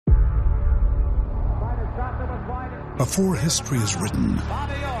Before history is written,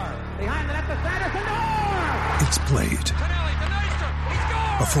 it's played.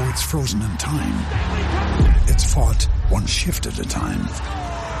 Before it's frozen in time, it's fought one shift at a time.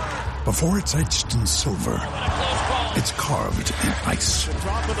 Before it's etched in silver, it's carved in ice.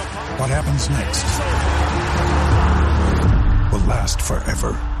 What happens next will last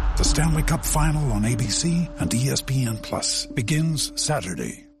forever. The Stanley Cup Final on ABC and ESPN Plus begins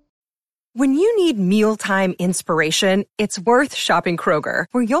Saturday. When you need mealtime inspiration, it's worth shopping Kroger,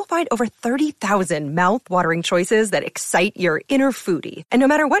 where you'll find over 30,000 mouth-watering choices that excite your inner foodie. And no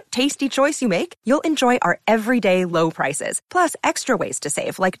matter what tasty choice you make, you'll enjoy our everyday low prices, plus extra ways to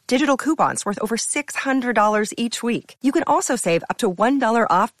save, like digital coupons worth over $600 each week. You can also save up to $1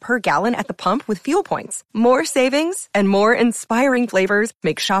 off per gallon at the pump with fuel points. More savings and more inspiring flavors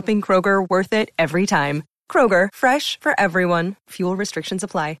make shopping Kroger worth it every time. Kroger, fresh for everyone. Fuel restrictions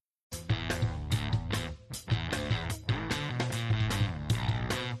apply.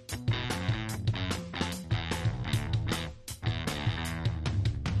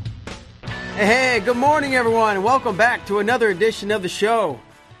 Hey, good morning, everyone, and welcome back to another edition of the show.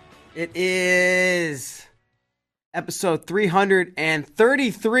 It is episode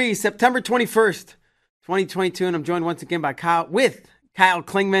 333, September 21st, 2022, and I'm joined once again by Kyle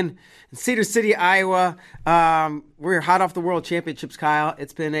Klingman in Cedar City, Iowa. We're hot off the World Championships, Kyle.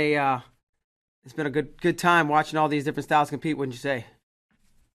 It's been a good time watching all these different styles compete, wouldn't you say?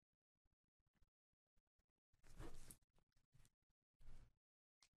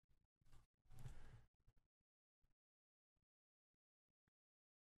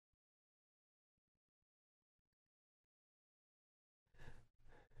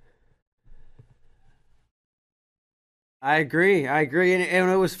 I agree.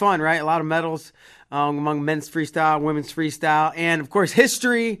 And it was fun, right? A lot of medals among men's freestyle, women's freestyle, and of course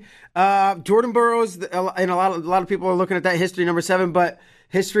history. Jordan Burroughs, and a lot of people are looking at that history number 7, but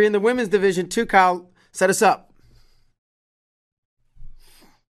history in the women's division too. Kyle, set us up.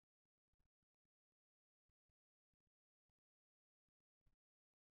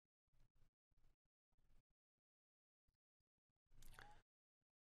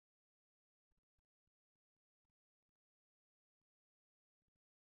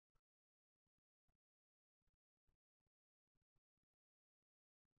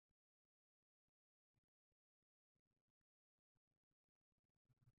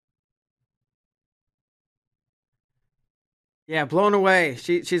 Yeah, blown away.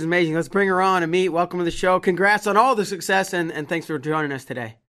 She's amazing. Let's bring her on. Amit, welcome to the show. Congrats on all the success, and thanks for joining us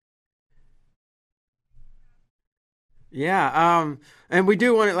today. Yeah, and we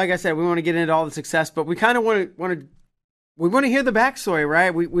do want to, like I said, we want to get into all the success, but we kind of want to hear the backstory,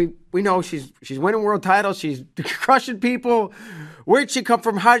 right? We know she's winning world titles, she's crushing people. Where'd she come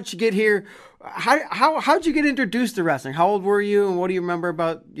from? How did she get here? How'd you get introduced to wrestling? How old were you, and what do you remember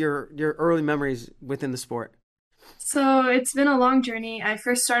about your early memories within the sport? So it's been a long journey. I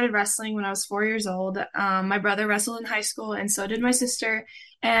first started wrestling when I was 4 years old. My brother wrestled in high school, and so did my sister.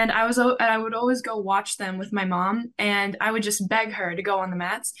 And I would always go watch them with my mom, and I would just beg her to go on the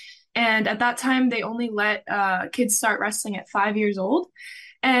mats. And at that time, they only let kids start wrestling at 5 years old.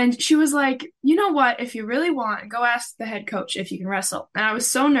 And she was like, you know what? If you really want, go ask the head coach if you can wrestle. And I was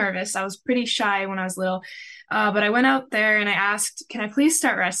so nervous. I was pretty shy when I was little. But I went out there and I asked, can I please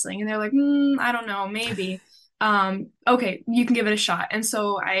start wrestling? And they're like, I don't know, maybe. Okay, you can give it a shot. And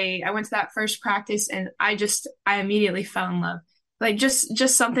so I went to that first practice, and I immediately fell in love. Like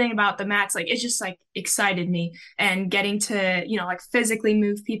just something about the mats, like it just like excited me, and getting to, like physically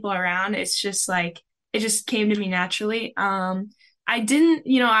move people around. It's just like, it just came to me naturally. I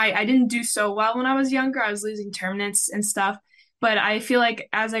didn't do so well when I was younger. I was losing tournaments and stuff, but I feel like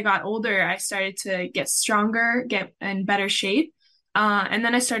as I got older, I started to get stronger, get in better shape. And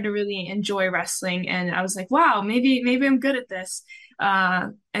then I started to really enjoy wrestling, and I was like, wow, maybe I'm good at this.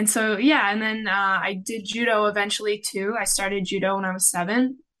 And so, yeah. And then, I did judo eventually too. I started judo when I was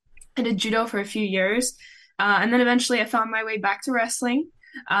 7. I did judo for a few years. And then eventually I found my way back to wrestling.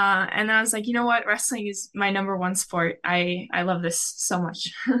 And I was like, you know what? Wrestling is my number one sport. I love this so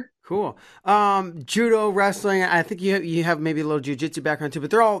much. Cool. Judo, wrestling, I think you have maybe a little jiu-jitsu background too, but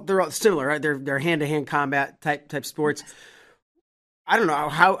they're all similar, right? They're hand-to-hand combat type sports. I don't know.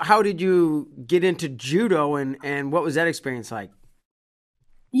 How did you get into judo, and what was that experience like?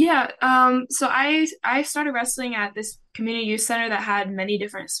 Yeah. So I started wrestling at this community youth center that had many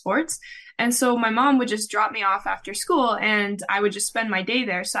different sports. And so my mom would just drop me off after school and I would just spend my day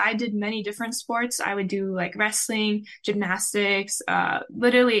there. So I did many different sports. I would do like wrestling, gymnastics,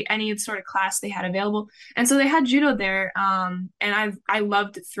 literally any sort of class they had available. And so they had judo there. And I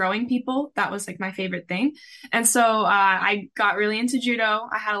loved throwing people. That was like my favorite thing. And so I got really into judo.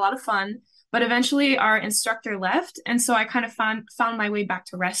 I had a lot of fun. But eventually our instructor left. And so I kind of found my way back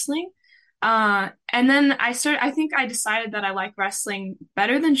to wrestling. And then I think I decided that I like wrestling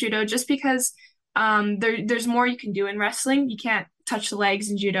better than judo just because there's more you can do in wrestling. You can't touch the legs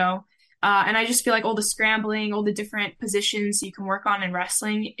in judo. And I just feel like all the scrambling, all the different positions you can work on in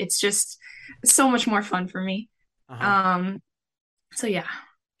wrestling, it's just so much more fun for me. Uh-huh. So yeah.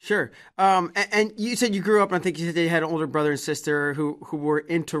 Sure. And you said you grew up, and I think you said you had an older brother and sister who were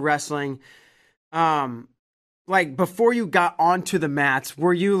into wrestling. Like before you got onto the mats,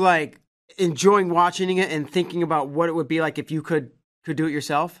 were you like enjoying watching it and thinking about what it would be like if you could do it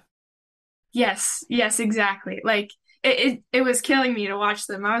yourself? Yes, exactly. Like it was killing me to watch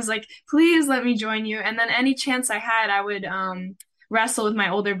them. I was like, please let me join you. And then any chance I had, I would wrestle with my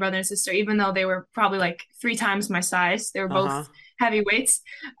older brother and sister, even though they were probably like 3 times my size. They were Uh-huh. both heavyweights.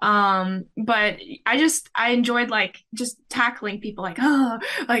 But I enjoyed like just tackling people like, oh,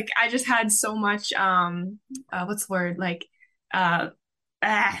 like I just had so much what's the word? Like uh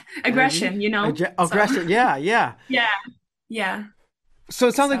Energy? aggression, you know? So Aggression. Yeah, yeah. yeah, yeah. So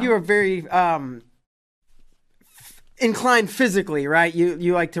it sounds like you So were very inclined physically, right?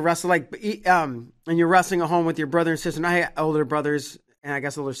 You like to wrestle, like and you're wrestling at home with your brother and sister. And I had older brothers and I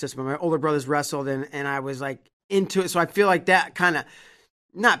guess older sister, but my older brothers wrestled, and I was like into it. So I feel like that kind of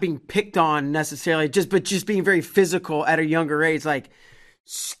not being picked on necessarily, but just being very physical at a younger age, like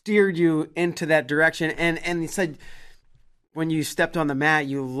steered you into that direction. And you said when you stepped on the mat,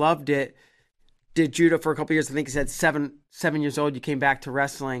 you loved it. Did judo for a couple of years. I think you said 7 years old. You came back to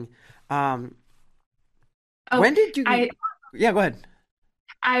wrestling. oh, When did you? I Yeah, go ahead.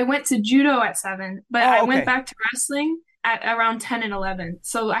 I went to judo at 7, but I Oh, went okay. back to wrestling at around 10 and 11.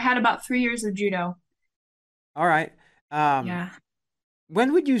 So I had about 3 years of judo. All right. Um, Yeah.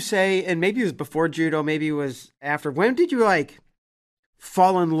 when would you say? And maybe it was before judo, maybe it was after. When did you like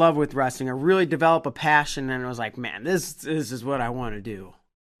fall in love with wrestling or really develop a passion? And it was like, man, this is what I want to do.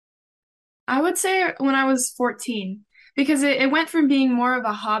 I would say when I was 14, because it went from being more of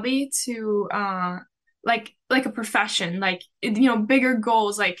a hobby to like a profession, like bigger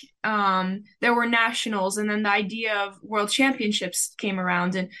goals. Like there were nationals, and then the idea of world championships came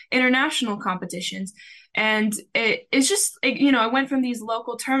around and international competitions. And it went from these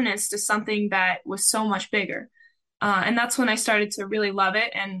local tournaments to something that was so much bigger. And that's when I started to really love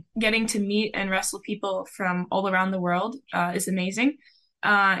it, and getting to meet and wrestle people from all around the world is amazing.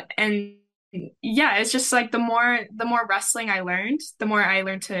 And yeah, it's just like the more wrestling I learned, the more I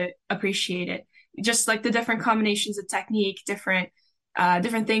learned to appreciate it. Just like the different combinations of technique, different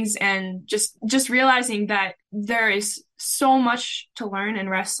things, and just realizing that there is so much to learn in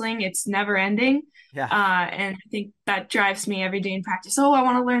wrestling. It's never ending. Yeah, And I think that drives me every day in practice. Oh, I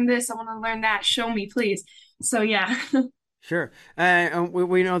want to learn this. I want to learn that. Show me, please. So yeah. sure. And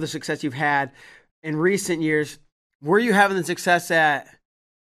we know the success you've had in recent years. Were you having the success at?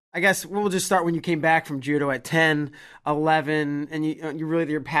 I guess we'll just start when you came back from judo at 10, 11, and you really,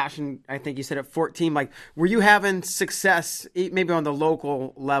 your passion, I think you said at 14. Like, were you having success maybe on the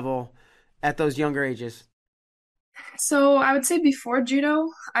local level at those younger ages? So I would say before judo,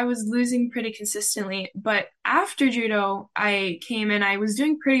 I was losing pretty consistently, but after judo, I came in, I was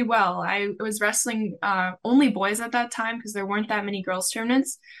doing pretty well. I was wrestling only boys at that time because there weren't that many girls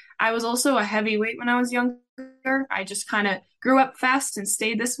tournaments. I was also a heavyweight when I was younger. I just kind of grew up fast and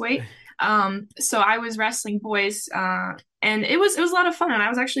stayed this weight. So I was wrestling boys, and it was a lot of fun, and I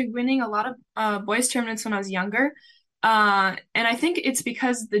was actually winning a lot of boys tournaments when I was younger. And I think it's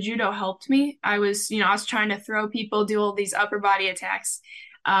because the judo helped me. I was trying to throw people, do all these upper body attacks.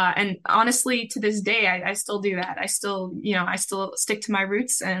 And honestly, to this day, I still do that. I still stick to my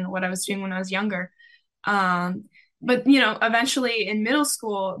roots and what I was doing when I was younger. But eventually in middle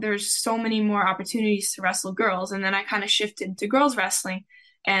school, there's so many more opportunities to wrestle girls, and then I kind of shifted to girls wrestling,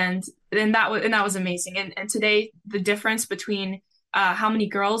 and that was amazing. And today, the difference between how many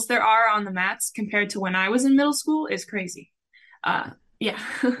girls there are on the mats compared to when I was in middle school is crazy. Yeah.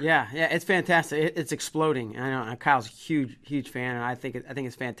 Yeah, yeah, it's fantastic. It's exploding. I know Kyle's a huge fan, and I think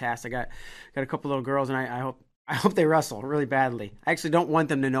it's fantastic. Got a couple little girls, and I hope they wrestle really badly. I actually don't want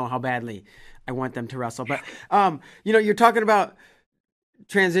them to know how badly I want them to wrestle. But you're talking about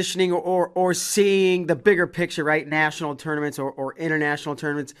transitioning or seeing the bigger picture, right? National tournaments or international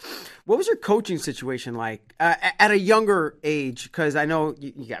tournaments. What was your coaching situation like at a younger age? Because I know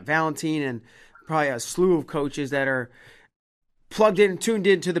you got Valentine and probably a slew of coaches that are plugged in, tuned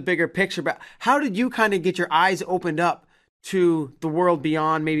into the bigger picture. But how did you kind of get your eyes opened up to the world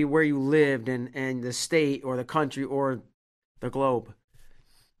beyond maybe where you lived and the state or the country or the globe?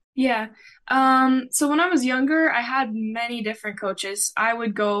 Yeah. So when I was younger, I had many different coaches. I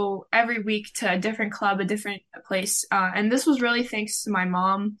would go every week to a different club, a different place. And this was really thanks to my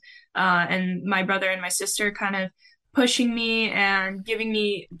mom, and my brother and my sister kind of pushing me and giving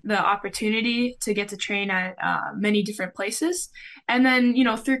me the opportunity to get to train at many different places. And then,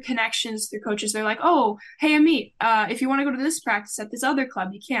 through connections, through coaches, they're like, oh, hey, Amit, if you want to go to this practice at this other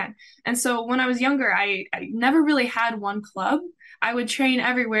club, you can. And so when I was younger, I never really had one club. I would train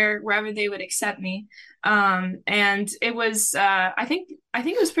everywhere, wherever they would accept me. And it was, I think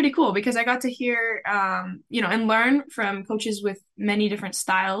it was pretty cool because I got to hear, and learn from coaches with many different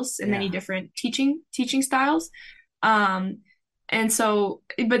styles and many Yeah, different teaching styles. Um, and so,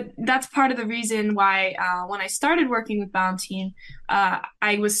 but that's part of the reason why, when I started working with Valentine,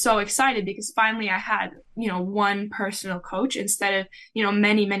 I was so excited because finally I had, one personal coach instead of,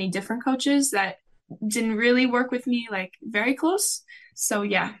 many, many different coaches that didn't really work with me like very close. So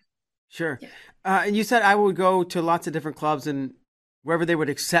yeah. sure. Yeah. And you said I would go to lots of different clubs and wherever they would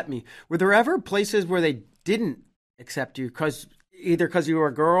accept me. Were there ever places where they didn't accept you either because you were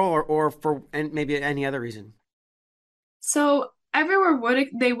a girl or for and maybe any other reason? So everywhere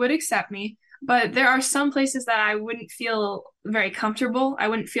they would accept me, but there are some places that I wouldn't feel very comfortable. I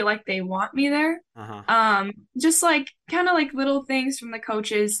wouldn't feel like they want me there. Uh-huh. Just like kind of like little things from the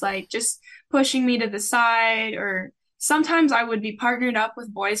coaches, like just pushing me to the side, or sometimes I would be partnered up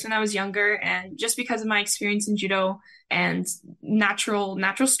with boys when I was younger, and just because of my experience in judo and natural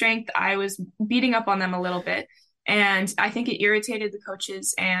strength, I was beating up on them a little bit. And I think it irritated the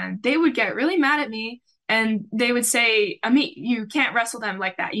coaches, and they would get really mad at me and they would say, Amit, you can't wrestle them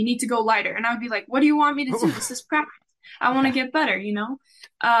like that. You need to go lighter. And I would be like, what do you want me to do? This is practice. I want to Yeah. get better.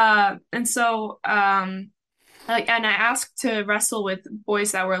 And so, and I asked to wrestle with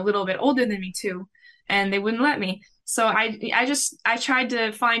boys that were a little bit older than me too, and they wouldn't let me. So I tried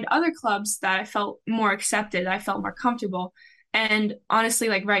to find other clubs that I felt more accepted, I felt more comfortable. And honestly,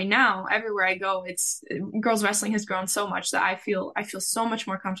 like right now, everywhere I go, it's girls wrestling has grown so much that I feel so much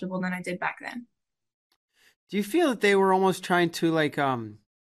more comfortable than I did back then. Do you feel that they were almost trying to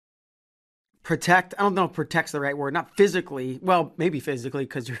protect? I don't know if protect's the right word. Not physically. Well, maybe physically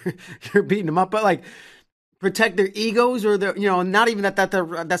because you're beating them up, but like protect their egos or their not even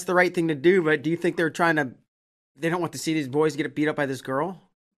that's the right thing to do. But do you think they don't want to see these boys get beat up by this girl?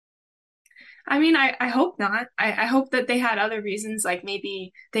 I mean, I hope not. I hope that they had other reasons, like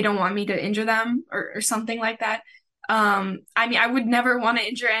maybe they don't want me to injure them or something like that. I mean, I would never want to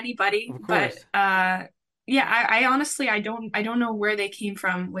injure anybody, Of but course. yeah, I honestly I don't know where they came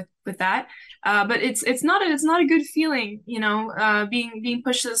from with that. But it's not a good feeling, being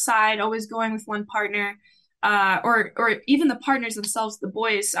pushed to the side, always going with one partner, or even the partners themselves, the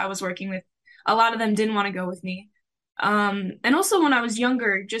boys I was working with, a lot of them didn't want to go with me. And also when I was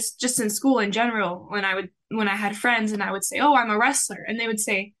younger, just in school in general, when I had friends and I would say, "Oh, I'm a wrestler," and they would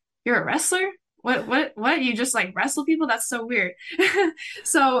say, "You're a wrestler? What? You just like wrestle people? That's so weird."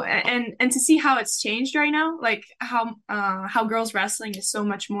 So and to see how it's changed right now, like how girls wrestling is so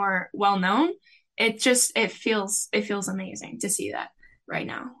much more well known, it feels amazing to see that right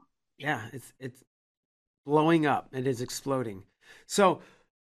now. Yeah, it's blowing up. It is exploding. So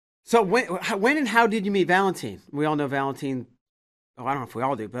so when and how did you meet Valentine? We all know Valentine. Oh, I don't know if we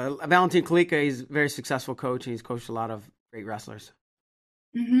all do, but Valentine Kalika, he's a very successful coach and he's coached a lot of great wrestlers.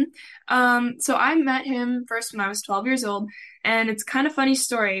 hmm so I met him first when I was 12 years old, and it's kind of funny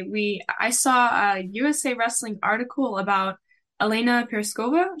story. I saw a USA Wrestling article about Elena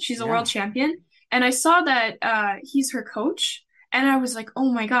Perskova. She's a world Yeah. champion, and I saw that he's her coach, and I was like,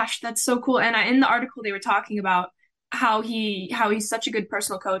 oh my gosh, that's so cool. And in the article they were talking about how he's such a good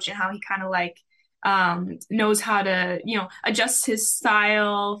personal coach and how he kind of like knows how to adjust his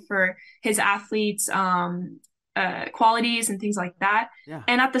style for his athletes qualities and things like that. Yeah.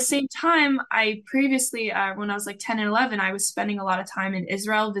 And at the same time, I previously, when I was like 10 and 11, I was spending a lot of time in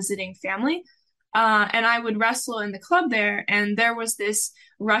Israel visiting family. And I would wrestle in the club there. And there was this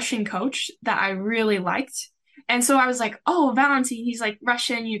Russian coach that I really liked. And so I was like, oh, Valentine, he's like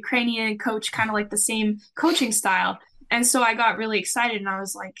Russian, Ukrainian coach, kind of like the same coaching style. And so I got really excited and I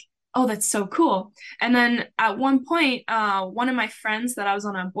was like, oh, that's so cool. And then at one point, one of my friends that I was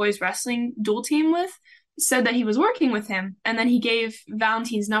on a boys wrestling dual team with, said that he was working with him, and then he gave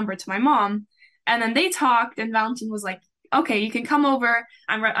Valentine's number to my mom, and then they talked, and Valentine was like, "Okay, you can come over.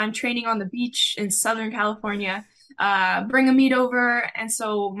 I'm training on the beach in Southern California. Bring a meet over." And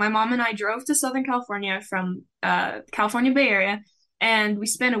so my mom and I drove to Southern California from California Bay Area, and we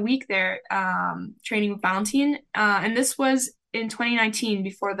spent a week there training with Valentine. And this was in 2019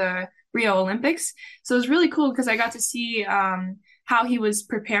 before the Rio Olympics. So it was really cool because I got to see how he was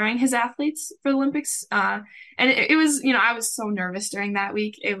preparing his athletes for the Olympics. And it was, I was so nervous during that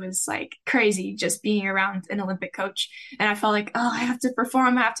week. It was like crazy just being around an Olympic coach. And I felt like, oh, I have to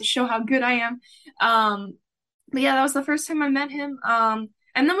perform. I have to show how good I am. But yeah, that was the first time I met him. And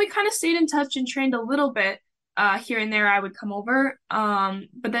then we kind of stayed in touch and trained a little bit here and there. I would come over.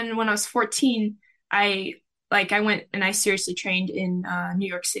 But then when I was 14, I went and I seriously trained in New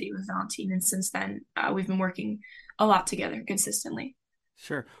York City with Valentine, and since then we've been working a lot together consistently.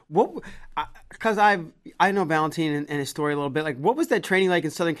 Sure. Because I know Valentine and his story a little bit. Like, what was that training like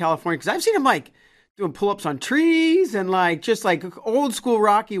in Southern California? Because I've seen him like doing pull-ups on trees and like just like old school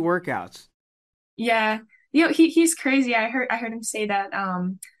Rocky workouts. Yeah, he's crazy. I heard him say that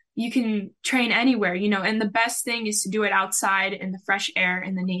you can train anywhere, and the best thing is to do it outside in the fresh air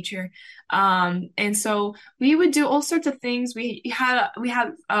in the nature. And so we would do all sorts of things. We had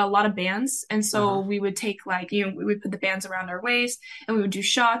a lot of bands, and so we would take we would put the bands around our waist, and we would do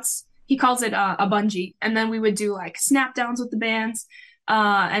shots. He calls it a bungee, and then we would do like snap downs with the bands,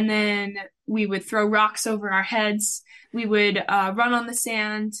 and then we would throw rocks over our heads. We would run on the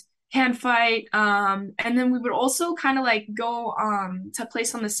sand, hand fight, and then we would also kind of like go to a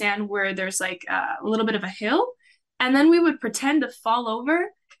place on the sand where there's like a little bit of a hill, and then we would pretend to fall over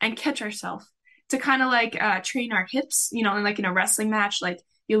and catch ourselves to kind of like train our hips, and like in a wrestling match, like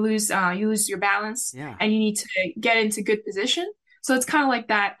you lose your balance, Yeah. and you need to get into good position. So it's kind of like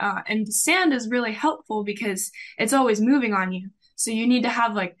that, and the sand is really helpful because it's always moving on you, so you need to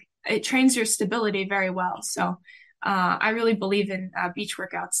have it trains your stability very well. So I really believe in beach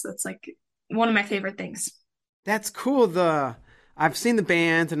workouts. That's like one of my favorite things. That's cool. I've seen the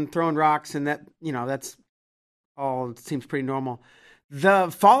bands and throwing rocks, and that's all seems pretty normal.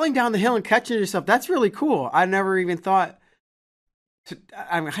 The falling down the hill and catching yourself, that's really cool. I never even thought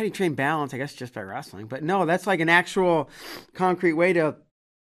how do you train balance? I guess just by wrestling. But no, that's like an actual concrete way to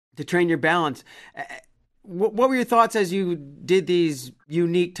train your balance. What were your thoughts as you did these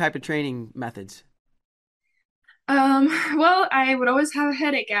unique type of training methods? Well, I would always have a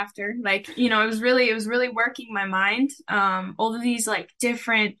headache after. It was really working my mind. All of these like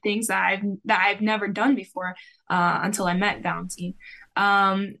different things that I've never done before, until I met Valentine.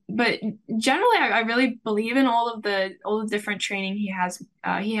 But generally, I really believe in all the different training he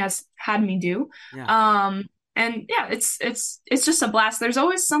has had me do. Yeah. And yeah, it's just a blast. There's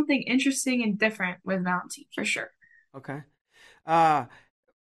always something interesting and different with Valentine for sure. Okay.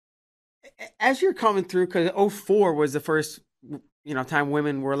 As you're coming through, because '04 was the first, time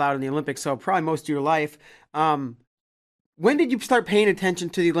women were allowed in the Olympics, so probably most of your life. When did you start paying attention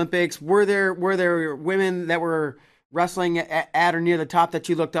to the Olympics? Were there women that were wrestling at or near the top that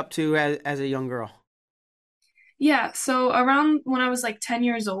you looked up to as a young girl? Yeah, so around when I was like 10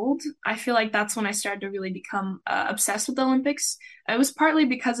 years old, I feel like that's when I started to really become obsessed with the Olympics. It was partly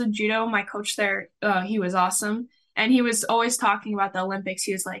because of judo. My coach there, he was awesome. And he was always talking about the Olympics.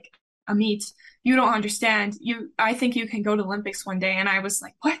 He was like, Amit, you don't understand. I think you can go to Olympics one day. And I was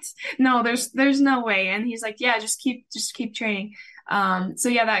like, what? No, there's no way. And he's like, yeah, just keep training. So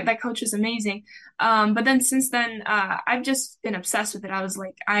yeah, that coach is amazing. But then since then, I've just been obsessed with it. I was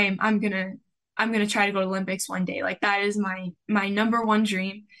like, I'm gonna try to go to Olympics one day. Like that is my number one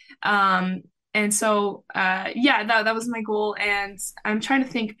dream. And so yeah, that was my goal. And I'm trying to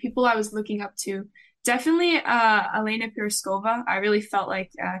think people I was looking up to. Definitely Elena Piriskova. I really felt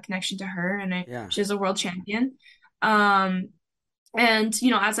like a connection to her, and Yeah. she's a world champion. Um, and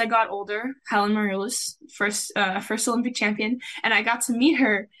as I got older, Helen Mariulis, first Olympic champion, and I got to meet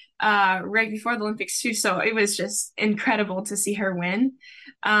her right before the Olympics too. So it was just incredible to see her win.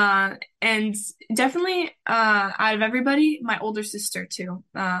 And definitely out of everybody, my older sister too,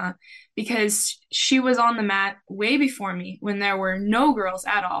 because she was on the mat way before me when there were no girls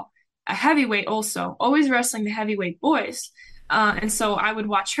at all. A heavyweight also, always wrestling the heavyweight boys. And so I would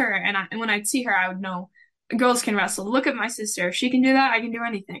watch her, and when I'd see her, I would know girls can wrestle. Look at my sister. If she can do that, I can do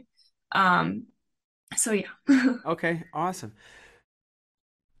anything. So yeah. Okay, awesome.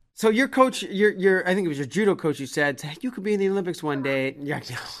 So your coach, your I think it was your judo coach, you said you could be in the Olympics one day. Yeah,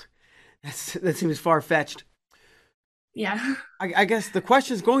 no, that seems far fetched. Yeah. I guess the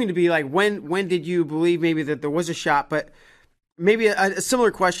question is going to be like, when did you believe maybe that there was a shot? But maybe a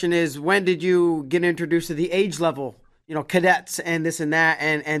similar question is, when did you get introduced to the age level, cadets and this and that,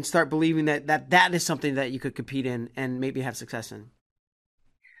 and start believing that is something that you could compete in and maybe have success in?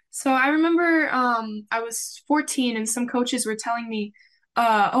 So I remember I was 14 and some coaches were telling me,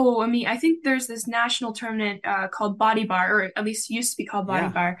 oh, I mean, I think there's this national tournament called Body Bar, or at least used to be called Body Yeah.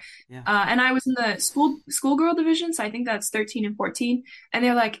 Bar. Yeah. And I was in the schoolgirl division, so I think that's 13 and 14. And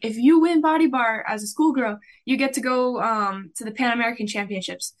they're like, if you win Body Bar as a schoolgirl, you get to go to the Pan American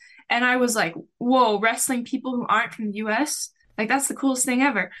Championships. And I was like, whoa, wrestling people who aren't from the US? Like that's the coolest thing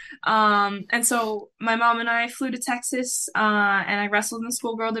ever. And so my mom and I flew to Texas, and I wrestled in the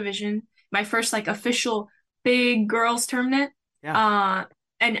schoolgirl division, my first like official big girls tournament. Yeah.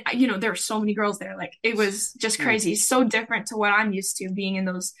 And there were so many girls there. Like it was just crazy. So different to what I'm used to being in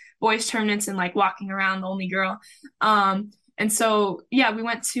those boys tournaments and like walking around the only girl. And so yeah, we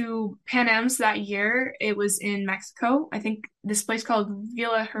went to Pan Am's that year. It was in Mexico. I think this place called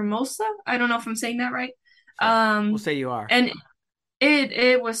Villa Hermosa. I don't know if I'm saying that right. Sure. We'll say you are. And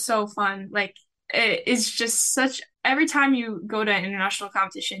it was so fun. Like it's just such, every time you go to an international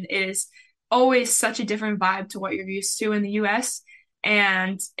competition, it is always such a different vibe to what you're used to in the US.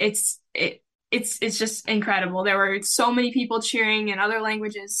 And it's just incredible. There were so many people cheering in other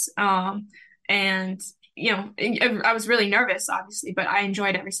languages. And I was really nervous, obviously, but I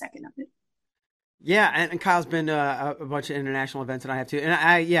enjoyed every second of it. Yeah, and Kyle's been to a bunch of international events, and I have too.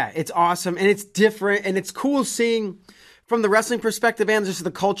 And it's awesome, and it's different, and it's cool seeing from the wrestling perspective and just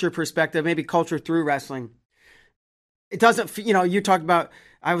the culture perspective, maybe culture through wrestling. It doesn't, you talked about,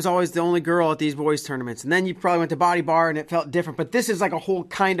 I was always the only girl at these boys tournaments, and then you probably went to Body Bar, and it felt different. But this is like a whole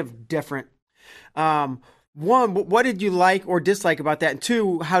kind of different. One, what did you like or dislike about that? And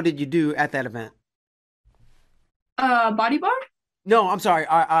two, how did you do at that event? Body Bar? No, I'm sorry.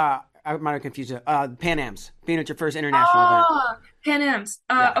 I might have confused you. Pan Am's, being at your first international event. Pan Am's.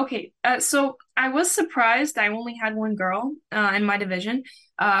 Yeah. Okay. So I was surprised I only had one girl in my division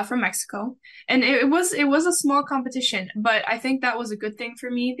from Mexico, and it was a small competition, but I think that was a good thing for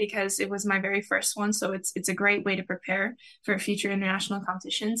me because it was my very first one, so it's a great way to prepare for future international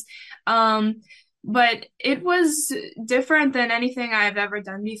competitions. But it was different than anything I've ever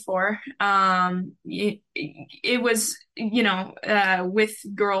done before. It was, with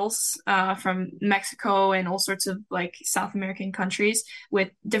girls from Mexico and all sorts of like South American countries with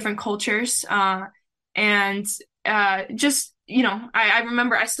different cultures. And just,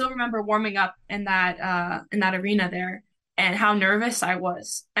 I still remember warming up in that arena there and how nervous I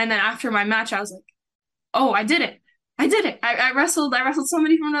was. And then after my match, I was like, oh, I did it. I did it. I wrestled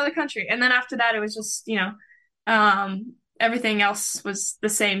somebody from another country. And then after that, it was just, everything else was the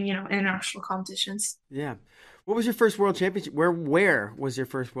same, international competitions. Yeah. What was your first world championship? Where was your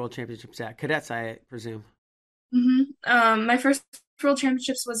first world championships at? Cadets, I presume. Mm-hmm. My first world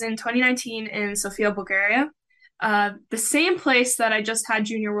championships was in 2019 in Sofia, Bulgaria. The same place that I just had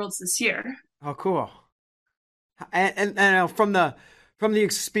junior worlds this year. Oh, cool. And from the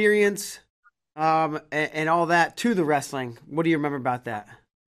experience, and all that to the wrestling, what do you remember about that?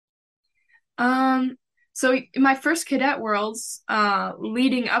 So in my first cadet worlds,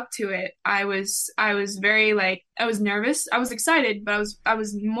 leading up to it, I was very I was nervous. I was excited, but I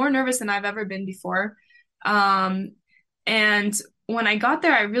was more nervous than I've ever been before. And when I got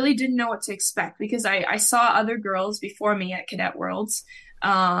there, I really didn't know what to expect because I saw other girls before me at cadet worlds.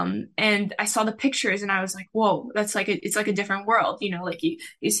 And I saw the pictures and I was like, whoa, that's it's like a different world, like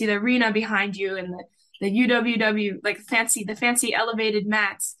you see the arena behind you and the UWW, like the fancy elevated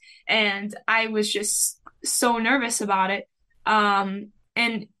mats. And I was just so nervous about it. And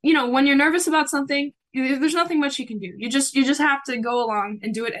when you're nervous about something, there's nothing much you can do. You just have to go along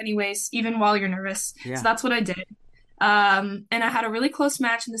and do it anyways, even while you're nervous. Yeah. So that's what I did. And I had a really close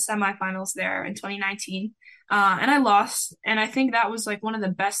match in the semifinals there in 2019. And I lost. And I think that was like one of the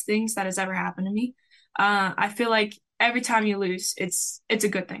best things that has ever happened to me. I feel like every time you lose, it's a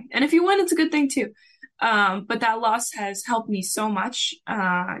good thing. And if you win, it's a good thing too. But that loss has helped me so much.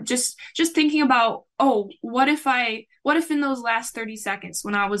 Just thinking about, what if in those last 30 seconds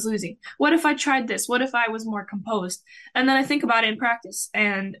when I was losing, what if I tried this? What if I was more composed? And then I think about it in practice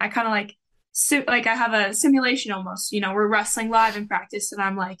and I kind of like I have a simulation almost, we're wrestling live in practice and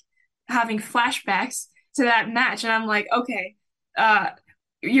I'm like having flashbacks to that match. And I'm like, okay,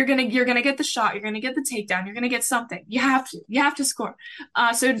 you're gonna get the shot, you're gonna get the takedown, you're gonna get something. You have to score.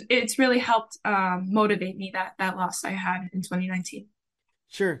 So it's really helped motivate me that loss I had in 2019.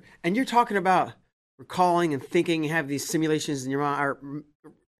 Sure. And you're talking about recalling and thinking, you have these simulations in your mind.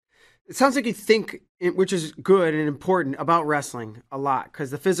 it sounds like you think, which is good and important about wrestling a lot because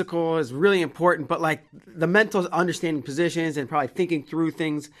the physical is really important, but like the mental understanding positions and probably thinking through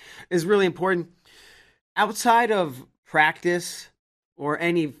things is really important. Outside of practice or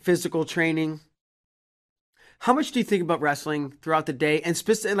any physical training, how much do you think about wrestling throughout the day? And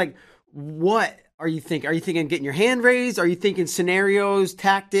specifically, like, what are you thinking? Are you thinking getting your hand raised? Are you thinking scenarios,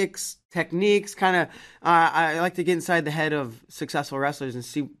 tactics, techniques? Kind of, I like to get inside the head of successful wrestlers and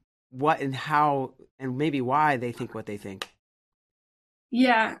see what and how and maybe why they think what they think.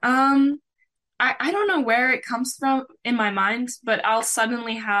 Yeah. I don't know where it comes from in my mind, but I'll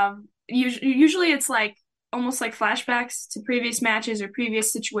suddenly have usually it's like almost like flashbacks to previous matches or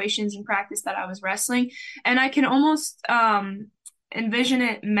previous situations in practice that I was wrestling, and I can almost envision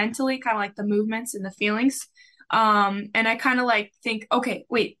it mentally, kind of like the movements and the feelings. And I kind of like think, okay,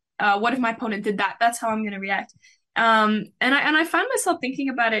 wait, what if my opponent did that? That's how I'm going to react. And I find myself thinking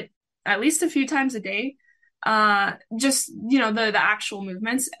about it at least a few times a day, just the actual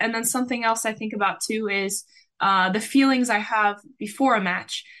movements. And then something else I think about too is the feelings I have before a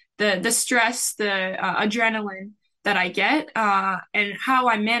match, the stress, the adrenaline that I get, and how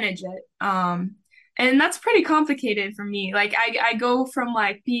I manage it. And that's pretty complicated for me. Like I go from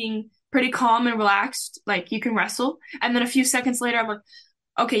like being pretty calm and relaxed, like you can wrestle, and then a few seconds later I'm like,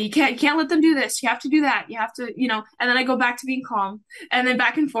 okay, you can't let them do this. You have to do that. You have to, and then I go back to being calm and then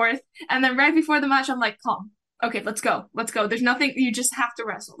back and forth. And then right before the match, I'm like, calm. Okay, let's go. Let's go. There's nothing, you just have to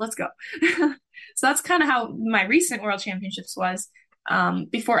wrestle. Let's go. So that's kind of how my recent World Championships was,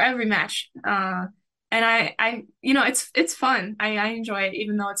 before every match. And it's fun. I enjoy it,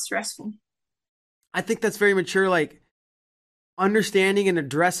 even though it's stressful. I think that's very mature, like understanding and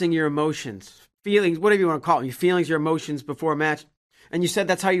addressing your emotions, feelings, whatever you want to call them, your feelings, your emotions before a match. And you said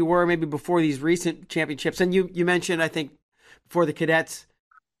that's how you were maybe before these recent championships. And you mentioned, I think, before the cadets,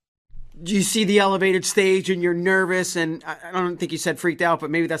 you see the elevated stage and you're nervous. And I don't think you said freaked out, but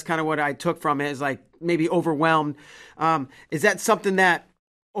maybe that's kind of what I took from it, is like maybe overwhelmed. Is that something that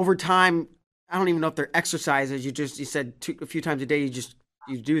over time, I don't even know if they're exercises. You said a few times a day,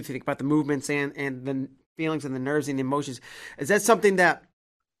 you do think about the movements and the feelings and the nerves and the emotions. Is that something that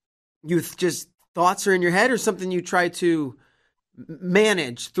you just thoughts are in your head, or something you try to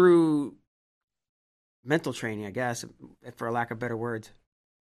manage through mental training, I guess, for a lack of better words?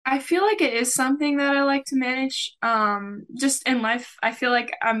 I feel like it is something that I like to manage. Just in life, I feel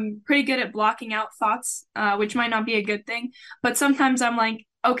like I'm pretty good at blocking out thoughts, which might not be a good thing. But sometimes I'm like,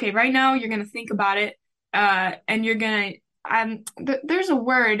 okay, right now you're gonna think about it, and you're gonna. There's a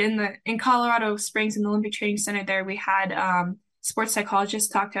word in Colorado Springs in the Olympic Training Center. There we had sports psychologists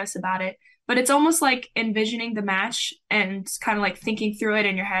talk to us about it. But it's almost like envisioning the match and kind of like thinking through it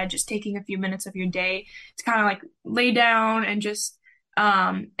in your head, just taking a few minutes of your day to kind of like lay down and just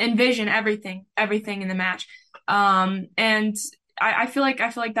envision everything in the match. And I feel like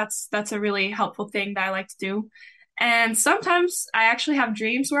that's a really helpful thing that I like to do. And sometimes I actually have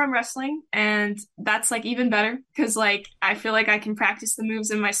dreams where I'm wrestling, and that's like even better because like I feel like I can practice the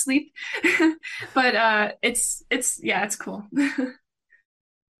moves in my sleep. But it's cool.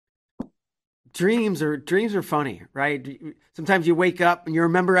 Dreams are funny, right? Sometimes you wake up and you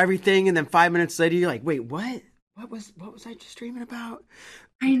remember everything, and then 5 minutes later you're like, wait, what? What was I just dreaming about?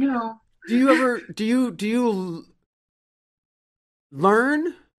 I know. Do you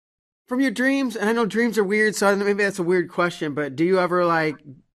learn from your dreams? And I know dreams are weird, so I don't know, maybe that's a weird question, but do you ever like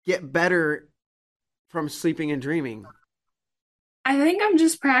get better from sleeping and dreaming? I think I'm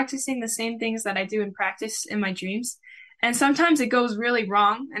just practicing the same things that I do in practice in my dreams. And sometimes it goes really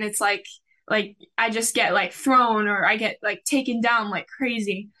wrong, and it's like I just get like thrown or I get like taken down like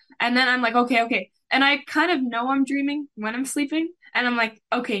crazy. And then I'm like, okay. And I kind of know I'm dreaming when I'm sleeping. And I'm like,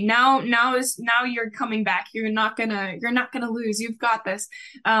 okay, now you're coming back. You're not gonna lose. You've got this.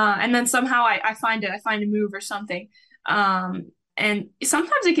 And then somehow I find a move or something. And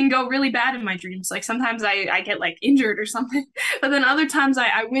sometimes it can go really bad in my dreams. Like sometimes I get like injured or something, but then other times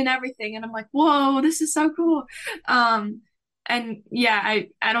I win everything and I'm like, whoa, this is so cool. And yeah,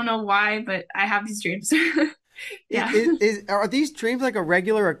 I don't know why, but I have these dreams. Yeah. Are these dreams like a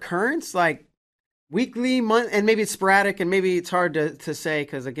regular occurrence, like weekly, month, and maybe it's sporadic, and maybe it's hard to say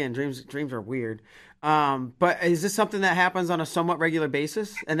because again, dreams are weird. But is this something that happens on a somewhat regular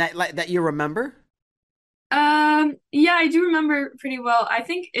basis, and that you remember? Yeah, I do remember pretty well. I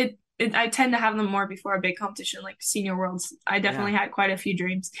think I tend to have them more before a big competition like Senior Worlds. I definitely Yeah, had quite a few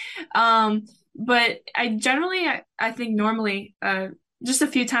dreams. But I think normally, just a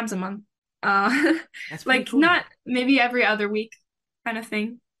few times a month. Uh, that's pretty like cool. not maybe every other week kind of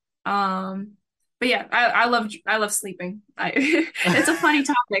thing. Um, but yeah, I love sleeping. It's a funny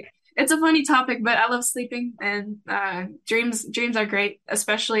topic it's a funny topic, but I love sleeping, and dreams are great,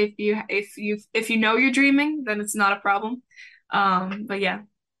 especially if you know you're dreaming, then it's not a problem. But yeah.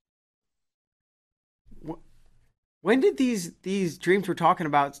 When did these dreams we're talking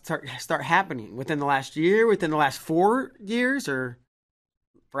about start happening? Within the last year? Within the last 4 years? Or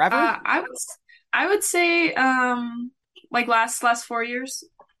forever? I would say like last 4 years.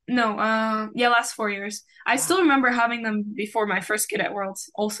 No, yeah, last 4 years. I still Wow. remember having them before my first kid at Worlds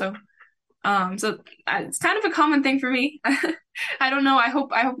also. So it's kind of a common thing for me. I don't know. I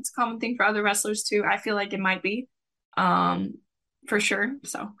hope it's a common thing for other wrestlers too. I feel like it might be, um, for sure.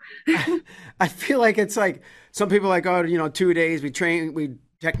 So I feel like it's like some people are like, oh, 2 days we train, we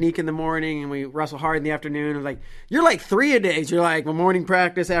technique in the morning and we wrestle hard in the afternoon. And like you're like 3 a days. You're like, well, morning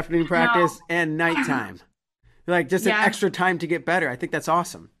practice, afternoon no, practice, and nighttime. You're like just an yeah, extra time to get better. I think that's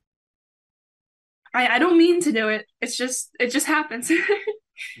awesome. I don't mean to do it. It just happens.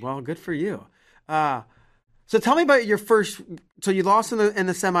 Well, good for you. Uh, so tell me about your first. So you lost in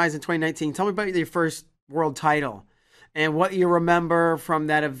the semis in 2019. Tell me about your first world title and what you remember from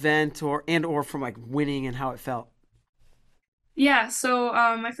that event, or from like winning and how it felt. Yeah, so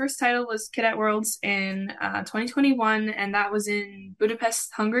my first title was Cadet Worlds in 2021, and that was in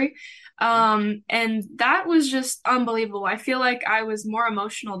Budapest, Hungary. And that was just unbelievable. I feel like I was more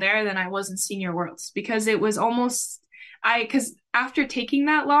emotional there than I was in Senior Worlds because it was almost because after taking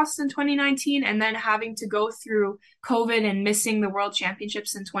that loss in 2019 and then having to go through COVID and missing the World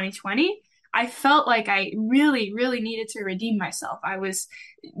Championships in 2020, I felt like I really, really needed to redeem myself. I was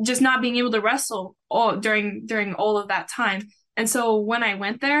just not being able to wrestle all during all of that time. And so when I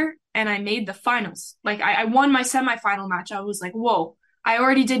went there and I made the finals, like I won my semifinal match, I was like, whoa, I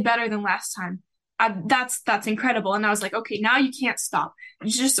already did better than last time. That's incredible. And I was like, okay, now you can't stop.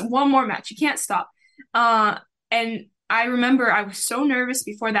 Just one more match. You can't stop. And I remember I was so nervous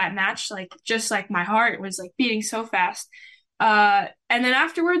before that match, like just like my heart was like beating so fast. And then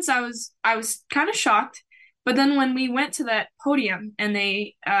afterwards, I was kind of shocked. But then when we went to that podium and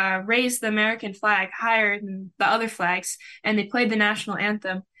they raised the American flag higher than the other flags and they played the national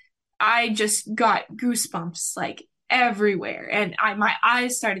anthem, I just got goosebumps like everywhere. And my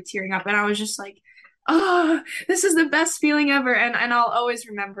eyes started tearing up and I was just like, oh, this is the best feeling ever. And I'll always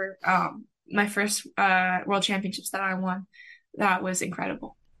remember my first world championships that I won. That was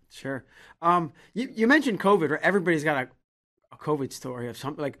incredible. Sure. You mentioned COVID, right? Everybody's got a COVID story of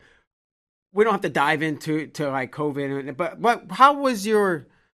something. Like we don't have to dive into like COVID, but how was your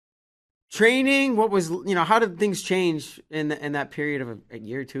training? What was how did things change in that period of a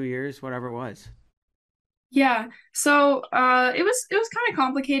year, 2 years, whatever it was? Yeah. So it was kind of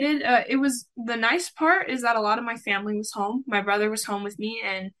complicated. It was the nice part is that a lot of my family was home. My brother was home with me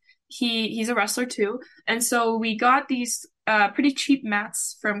and he's a wrestler too. And so we got these pretty cheap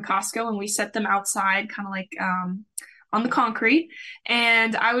mats from Costco and we set them outside kind of like on the concrete.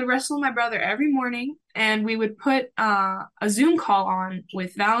 And I would wrestle my brother every morning and we would put a Zoom call on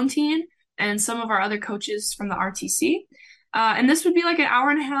with Valentine and some of our other coaches from the RTC. And this would be like an hour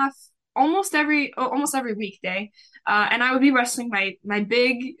and a half almost every weekday. And I would be wrestling my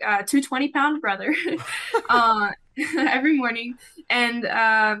big 220-pound brother every morning. And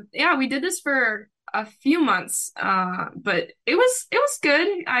yeah, we did this for a few months. But it was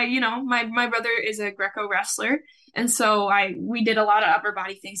good. My brother is a Greco wrestler, and so I we did a lot of upper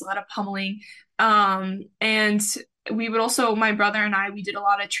body things, a lot of pummeling. And we would also, my brother and I, we did a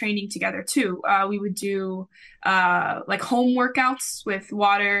lot of training together too. We would do like home workouts with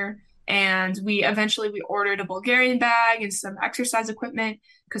water, and we ordered a Bulgarian bag and some exercise equipment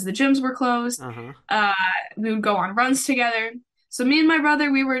because the gyms were closed. Uh-huh. Uh, we would go on runs together. So me and my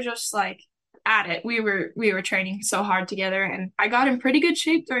brother, we were just like at it. We were training so hard together, and I got in pretty good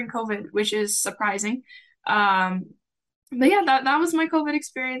shape during COVID, which is surprising. Um, but yeah, that was my COVID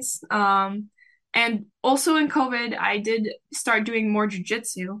experience. And also in COVID, I did start doing more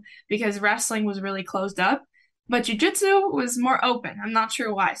jujitsu because wrestling was really closed up. But jujitsu was more open. I'm not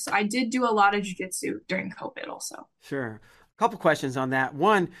sure why. So I did do a lot of jujitsu during COVID also. Sure. A couple questions on that.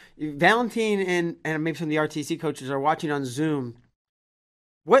 One, Valentine and maybe some of the RTC coaches are watching on Zoom.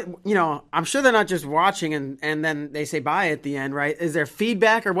 What, I'm sure they're not just watching and then they say bye at the end, right? Is there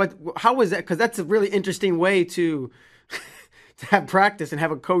feedback or what? How was that? Because that's a really interesting way to to have practice and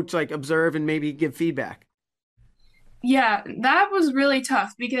have a coach like observe and maybe give feedback. Yeah, that was really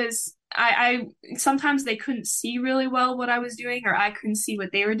tough because I sometimes they couldn't see really well what I was doing, or I couldn't see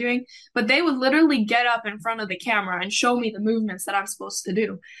what they were doing, but they would literally get up in front of the camera and show me the movements that I'm supposed to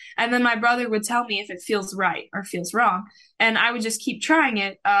do. And then my brother would tell me if it feels right or feels wrong, and I would just keep trying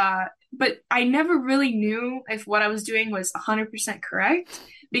it. But I never really knew if what I was doing was 100% correct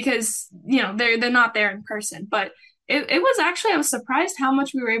because, they're not there in person. But it was actually, I was surprised how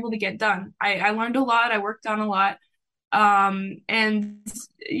much we were able to get done. I learned a lot, I worked on a lot. And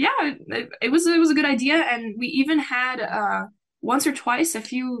yeah, it was a good idea. And we even had once or twice a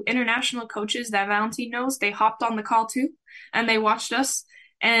few international coaches that Valentine knows, they hopped on the call too and they watched us.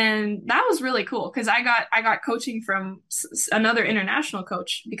 And that was really cool because I got coaching from another international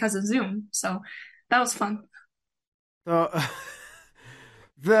coach because of Zoom. So that was fun. So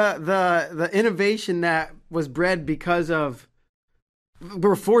the innovation that was bred because of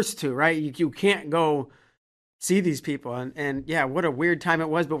we're forced to, right? You can't go see these people and yeah, what a weird time it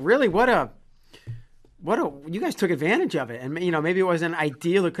was, but really what a you guys took advantage of it. And maybe it wasn't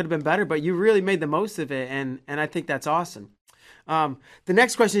ideal, it could have been better, but you really made the most of it, and I think that's awesome. The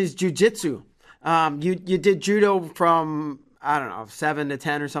next question is jujitsu. You did judo from, I don't know, 7 to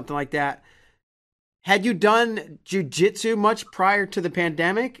 10 or something like that. Had you done jujitsu much prior to the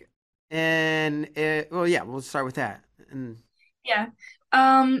pandemic? And well, yeah, we'll start with that. And Yeah.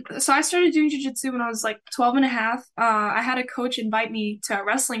 So I started doing jujitsu when I was like 12 and a half. I had a coach invite me to a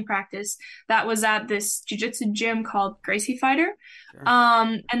wrestling practice that was at this jujitsu gym called Gracie Fighter. sure.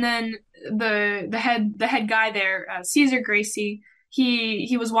 And then the head guy there, Caesar Gracie,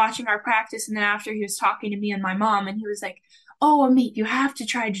 he was watching our practice, and then after he was talking to me and my mom, and he was like, "Oh, Amit, you have to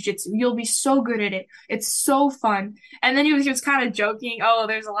try jujitsu. You'll be so good at it. It's so fun." And then he was kind of joking, "Oh,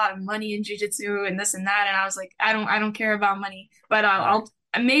 there's a lot of money in jujitsu and this and that." And I was like, "I don't care about money, but Right.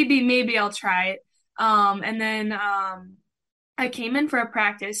 maybe I'll try it." And then I came in for a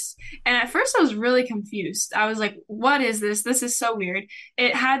practice, and at first I was really confused. I was like, "What is this? This is so weird."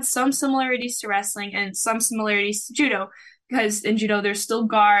 It had some similarities to wrestling and some similarities to judo, because in judo there's still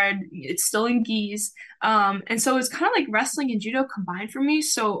guard, it's still in gis. And so it's kind of like wrestling and judo combined for me.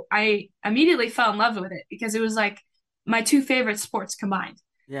 So I immediately fell in love with it because it was like my two favorite sports combined.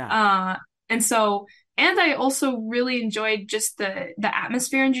 Yeah. Uh, and so, and I also really enjoyed just the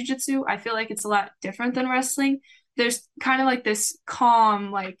atmosphere in jiu-jitsu. I feel like it's a lot different than wrestling. There's kind of like this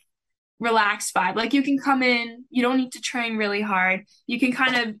calm, like relaxed vibe. Like you can come in, you don't need to train really hard. You can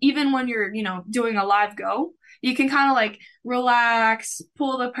kind of, even when you're, doing a live go, you can kind of like relax,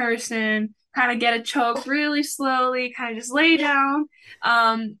 pull the person, kind of get a choke really slowly, kind of just lay down.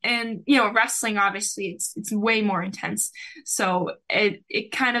 And wrestling obviously it's way more intense. So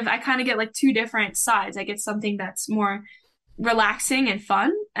it kind of I kind of get like two different sides. I get something that's more relaxing and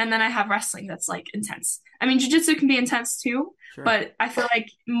fun, and then I have wrestling that's like intense. I mean, jiu-jitsu can be intense too, Sure. but I feel like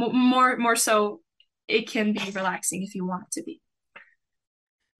more so it can be relaxing if you want it to be.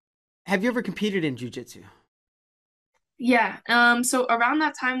 Have you ever competed in jujitsu? Yeah. So around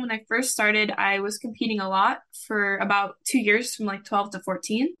that time when I first started, I was competing a lot for about 2 years, from like 12 to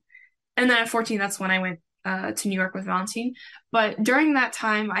 14. And then at 14, that's when I went to New York with Valentine. But during that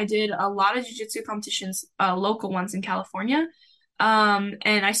time, I did a lot of jiu-jitsu competitions, local ones in California. And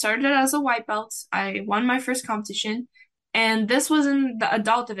I started as a white belt. I won my first competition, and this was in the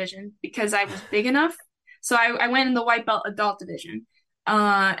adult division because I was big enough. So I went in the white belt adult division.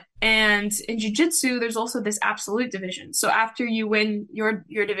 And in jiu-jitsu, there's also this absolute division. So after you win your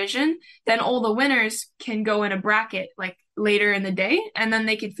division, then all the winners can go in a bracket like later in the day, and then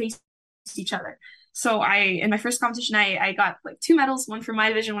they can face each other. So in my first competition, I got like two medals, one for my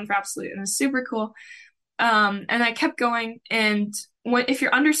division, one for absolute, and it was super cool. And I kept going. And if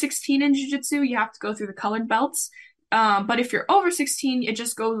you're under 16 in jiu-jitsu, you have to go through the colored belts. But if you're over 16, it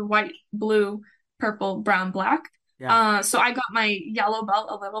just goes white, blue, purple, brown, black. Yeah. So I got my yellow belt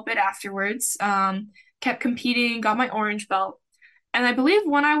a little bit afterwards. Kept competing, got my orange belt. And I believe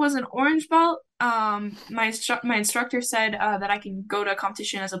when I was an orange belt, my instructor said that I can go to a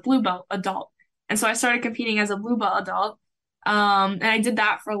competition as a blue belt adult. And so I started competing as a blue belt adult. And I did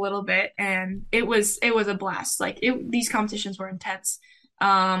that for a little bit, and it was a blast. Like these competitions were intense.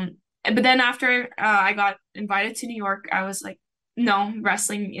 But then after I got invited to New York, I was like, no,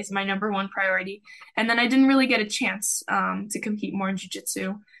 wrestling is my number one priority. And then I didn't really get a chance to compete more in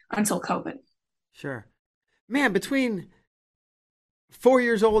jiu-jitsu until COVID. Sure. Man, between 4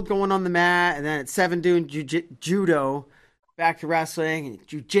 years old going on the mat, and then at 7 doing judo, back to wrestling and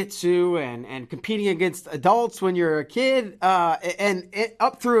jujitsu, and competing against adults when you're a kid, and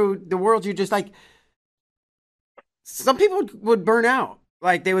up through the world, you just like some people would burn out.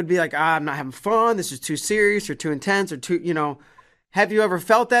 like they would be like, I'm not having fun. This is too serious or too intense or too, have you ever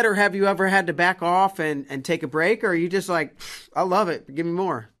felt that, or have you ever had to back off and take a break? Or are you just like, I love it, give me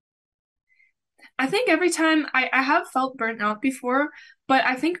more? I think every time I have felt burnt out before, but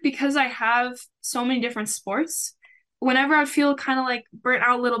I think because I have so many different sports, whenever I feel kind of like burnt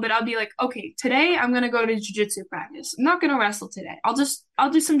out a little bit, I'll be like, okay, today I'm gonna go to jujitsu practice. I'm not gonna wrestle today. I'll do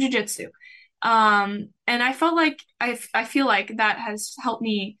some jujitsu. And I felt like I feel like that has helped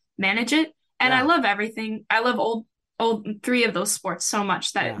me manage it. And I Yeah, love everything. I love old three of those sports so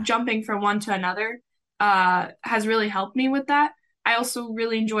much that yeah. jumping from one to another has really helped me with that. I also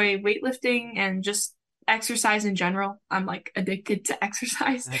really enjoy weightlifting and just exercise in general. I'm like addicted to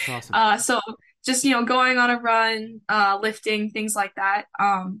exercise. That's awesome. So just, going on a run, lifting, things like that.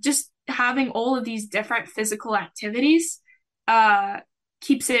 Just having all of these different physical activities, uh,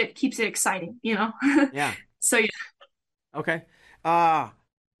 keeps it exciting. Yeah. So yeah. Okay. Uh,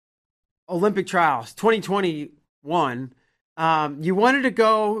 Olympic trials 2021. You wanted to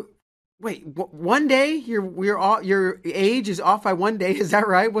go. Wait, one day? Your age is off by one day. Is that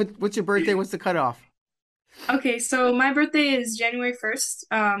right? What's your birthday? What's the cutoff? Okay, so my birthday is January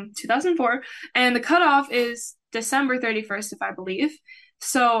 1st, 2004, and the cutoff is December 31st, if I believe.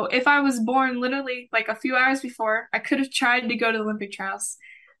 So if I was born literally like a few hours before, I could have tried to go to the Olympic trials.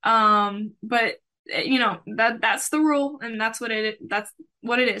 But that's the rule, and that's what it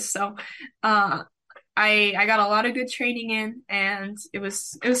is. So uh I got a lot of good training in, and it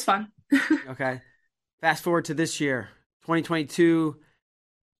was fun. Okay. Fast forward to this year, 2022.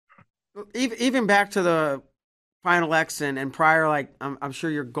 Even back to the Final X and prior, like I'm sure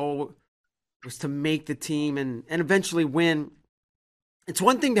your goal was to make the team and eventually win. It's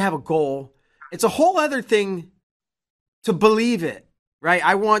one thing to have a goal. It's a whole other thing to believe it, right?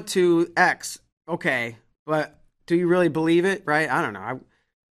 I want to X. Okay, but do you really believe it, right? I don't know.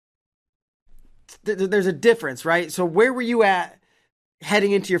 There's a difference, right? So where were you at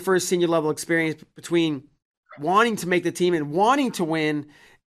heading into your first senior level experience between wanting to make the team and wanting to win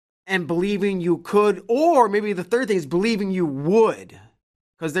and believing you could, or maybe the third thing is believing you would,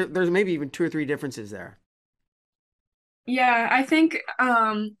 because there's maybe even two or three differences there. Yeah, I think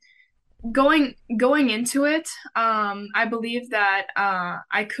going into it, I believe that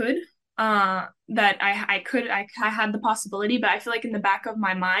I could, that I could, I had the possibility, but I feel like in the back of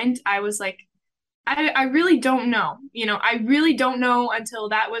my mind, I was like, I really don't know. I really don't know until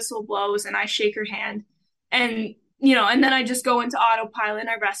that whistle blows and I shake her hand, and and then I just go into autopilot and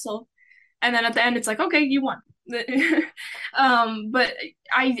I wrestle, and then at the end it's like, okay, you won. But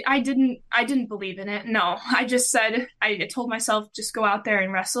I didn't believe in it. No, I just said I told myself just go out there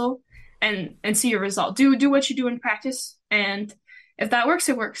and wrestle and see your result. Do what you do in practice, and if that works,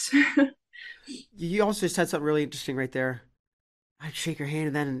 it works. You also said something really interesting right there. I'd shake your hand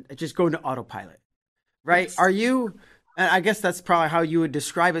and then just go into autopilot, right? Yes. Are you, and I guess that's probably how you would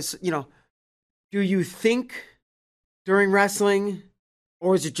describe it. Do you think during wrestling,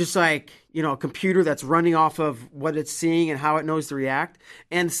 or is it just like, a computer that's running off of what it's seeing and how it knows to react?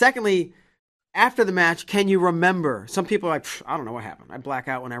 And secondly, after the match, can you remember? Some people are like, I don't know what happened. I black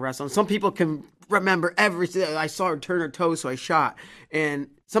out when I wrestle. And some people can remember everything. I saw her turn her toes, so I shot. And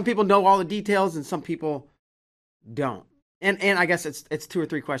some people know all the details, and some people don't. And I guess it's two or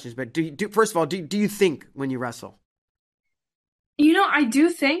three questions. But first of all, do you think when you wrestle? I do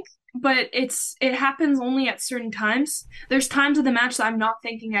think, but it happens only at certain times. There's times of the match that I'm not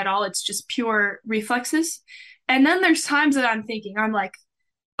thinking at all. It's just pure reflexes. And then there's times that I'm thinking. I'm like,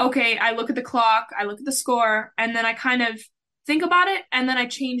 okay, I look at the clock, I look at the score, and then I kind of think about it, and then I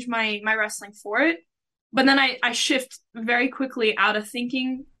change my wrestling for it. But then I shift very quickly out of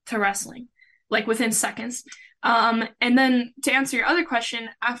thinking to wrestling, like within seconds. And then to answer your other question,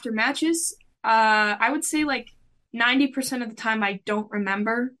 after matches, I would say like 90% of the time I don't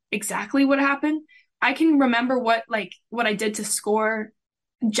remember exactly what happened. I can remember what I did to score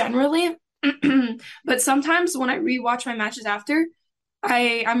generally, but sometimes when I rewatch my matches after,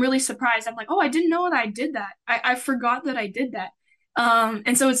 I'm really surprised. I'm like, oh, I didn't know that I did that. I forgot that I did that.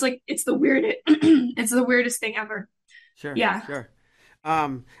 And so it's like it's the weirdest it's the weirdest thing ever. Sure, Yeah. sure.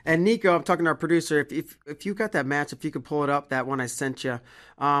 And Nico, I'm talking to our producer. If you got that match, if you could pull it up, that one I sent you.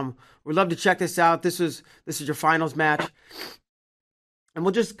 We'd love to check this out. This is your finals match, and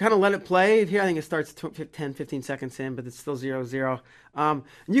we'll just kind of let it play here. I think it starts 10, 15 seconds in, but it's still 0-0. And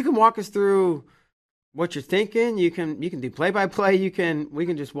you can walk us through what you're thinking. You can do play by play. We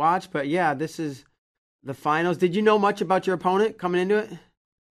can just watch. But yeah, this is the finals. Did you know much about your opponent coming into it?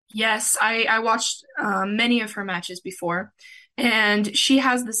 Yes, I watched many of her matches before, and she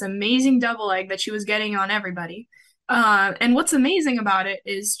has this amazing double leg that she was getting on everybody. And what's amazing about it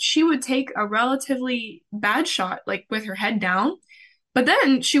is she would take a relatively bad shot, like with her head down, but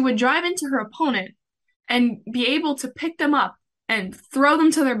then she would drive into her opponent and be able to pick them up and throw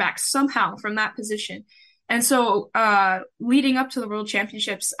them to their back somehow from that position. And so, leading up to the World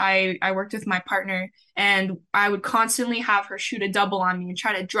Championships, I worked with my partner, and I would constantly have her shoot a double on me and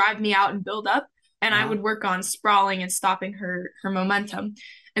try to drive me out and build up. And I Uh-huh. would work on sprawling and stopping her momentum.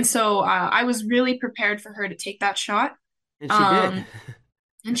 And so, I was really prepared for her to take that shot. And she did. Um,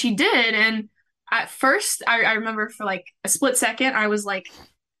 and she did. And at first, I remember for like a split second, I was like,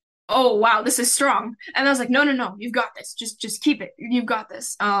 oh wow, this is strong. And I was like, no, no, no, you've got this. Just keep it. You've got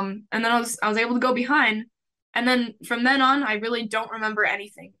this. And then I was able to go behind. And then from then on, I really don't remember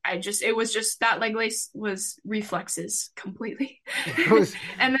anything. It was just that leg lace was reflexes completely. It was,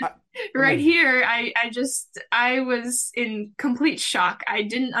 And then I, I right mean, here, I was in complete shock. I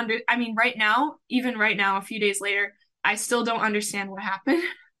mean, right now, even right now, a few days later, I still don't understand what happened.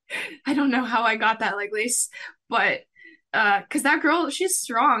 I don't know how I got that leg lace, but because that girl, she's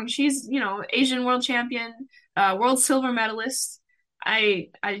strong. She's, Asian world champion, world silver medalist. Can't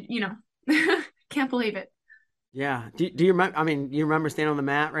believe it. yeah. Do you remember? I mean, you remember standing on the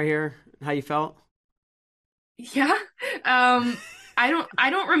mat right here? How you felt? Yeah. I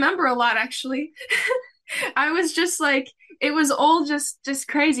don't remember a lot actually. I was just like it was all just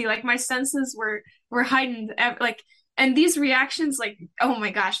crazy. Like my senses were heightened like and these reactions like oh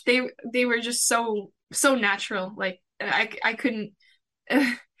my gosh, they were just so natural. Like I couldn't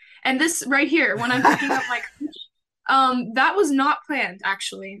and this right here when I'm picking up my that was not planned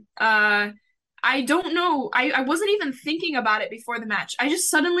actually. I don't know. I wasn't even thinking about it before the match. I just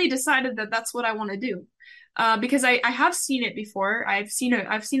suddenly decided that that's what I want to do. Because I have seen it before. I've seen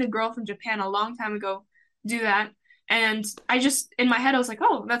a girl from Japan a long time ago do that. And I just in my head I was like,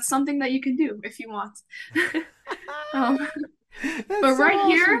 "Oh, that's something that you can do if you want." Um, That's but so right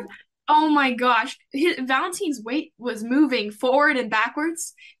here, awesome. oh my gosh, Valentine's weight was moving forward and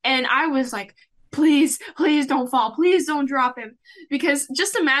backwards, and I was like, please, please don't fall, please don't drop him, because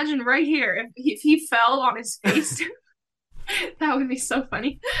just imagine right here if he fell on his face, that would be so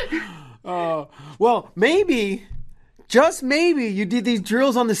funny. Oh, well, maybe, just maybe, you did these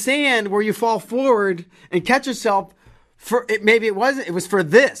drills on the sand where you fall forward and catch yourself. For it, maybe it wasn't. It was for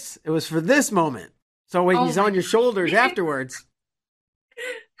this. It was for this moment. So when Oh he's on my, your shoulders afterwards,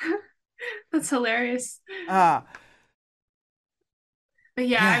 that's hilarious. ah, But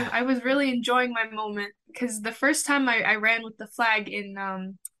yeah, yeah. I was really enjoying my moment because the first time I ran with the flag in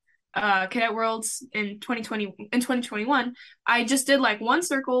Cadet Worlds in 2021, I just did like one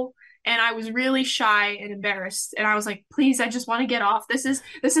circle and I was really shy and embarrassed. And I was like, please, I just want to get off. This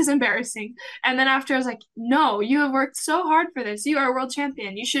is embarrassing. And then after I was like, no, you have worked so hard for this. You are a world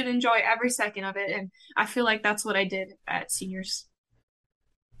champion. You should enjoy every second of it. And I feel like that's what I did at seniors.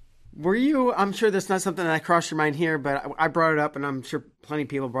 Were you? I'm sure that's not something that crossed your mind here, but I brought it up, and I'm sure plenty of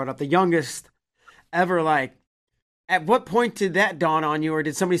people brought it up. The youngest ever, like, at what point did that dawn on you, or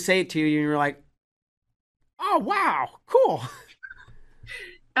did somebody say it to you, and you were like, "Oh wow, cool."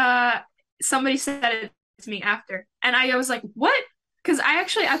 Uh, Somebody said it to me after, and I was like, what? Because I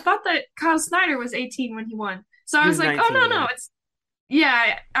thought that Kyle Snyder was 18 when he won. So I He was was like, oh 19, no, no, yeah. it's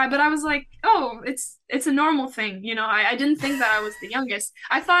yeah, but I was like, oh, it's a normal thing, I didn't think that I was the youngest.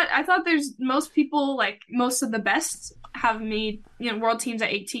 I thought there's most people like most of the best have made world teams at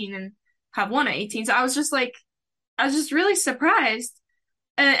 18 and have won at 18. So I was just really surprised,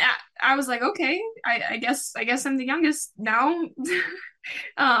 and I was like, okay, I guess I'm the youngest now.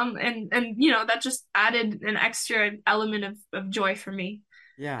 And that just added an extra element of joy for me,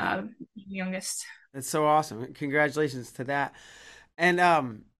 Yeah, being the youngest. that's so awesome. Congratulations to that. And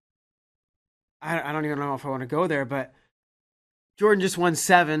I don't even know if I want to go there, but Jordan just won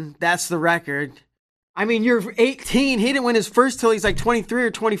 7. That's the record. I mean, you're 18. He didn't win his first till he's like 23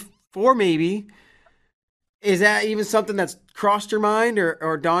 or 24, maybe. Is that even something that's crossed your mind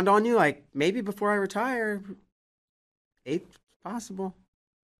or dawned on you? Like, maybe before I retire, 8 possible.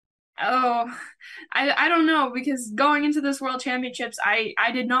 Oh, I don't know because going into this World Championships, I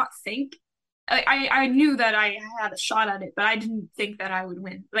did not think I knew that I had a shot at it, but I didn't think that I would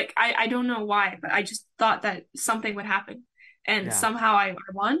win. Like I don't know why, but I just thought that something would happen, and Yeah. somehow I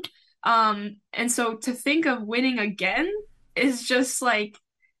won. And so to think of winning again is just like,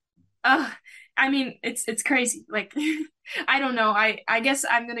 uh, I mean, it's crazy. Like I don't know. I guess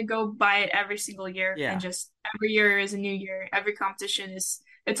I'm gonna go by it every single year, and Yeah. just every year is a new year. Every competition is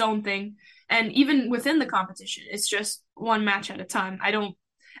its own thing, and even within the competition, it's just one match at a time. I don't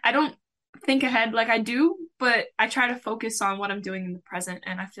think ahead like I do, but I try to focus on what I'm doing in the present,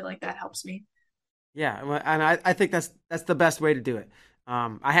 and I feel like that helps me. Yeah, and I think that's the best way to do it.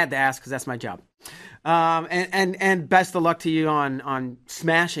 I had to ask because that's my job. And best of luck to you on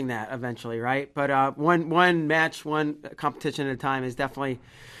smashing that eventually, right? But one match, one competition at a time is definitely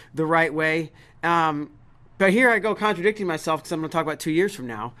the right way. But here I go contradicting myself because I'm going to talk about 2 years from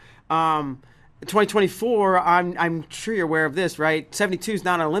now. 2024, I'm sure you're aware of this, right? 72 is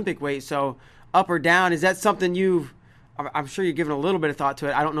not an Olympic weight, so up or down, is that something I'm sure you've given a little bit of thought to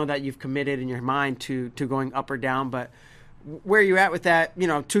it. I don't know that you've committed in your mind to going up or down, but where are you at with that,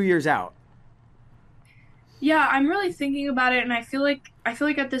 2 years out? Yeah, I'm really thinking about it, and I feel like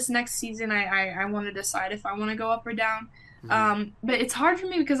at this next season, I want to decide if I want to go up or down. Hmm. But it's hard for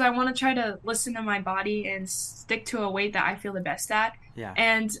me because I want to try to listen to my body and stick to a weight that I feel the best at. Yeah.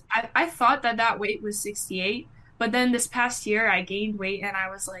 And I thought that weight was 68, but then this past year I gained weight, and I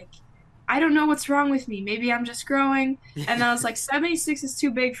was like, I don't know what's wrong with me. Maybe I'm just growing. And I was like, 76 is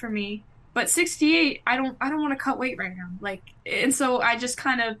too big for me, but 68, I don't want to cut weight right now. Like, and so I just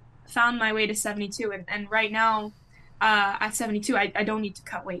kind of found my way to 72, and right now, at 72, I don't need to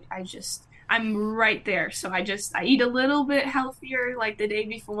cut weight. I'm right there. So I eat a little bit healthier like the day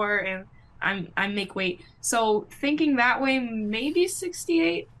before, and I make weight. So thinking that way, maybe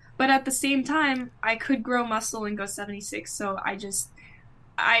 68, but at the same time, I could grow muscle and go 76. So I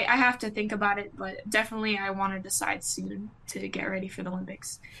have to think about it, but definitely I want to decide soon to get ready for the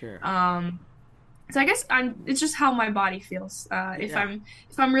Olympics. Sure. So I guess it's just how my body feels. If Yeah.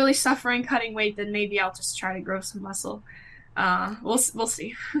 I'm really suffering cutting weight, then maybe I'll just try to grow some muscle. We'll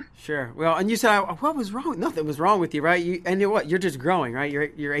see. Sure. Well, and you said, what was wrong? Nothing was wrong with you, right? And you know what? You're just growing, right?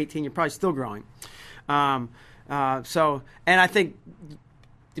 You're 18. You're probably still growing. Um, and I think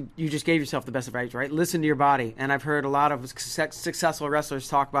you just gave yourself the best advice, right? Listen to your body. And I've heard a lot of successful wrestlers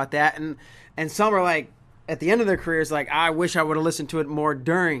talk about that. And some are like, at the end of their careers, like, I wish I would have listened to it more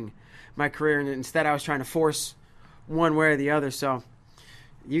during my career. And instead I was trying to force one way or the other. So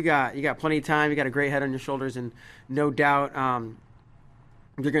you got plenty of time. You got a great head on your shoulders, and no doubt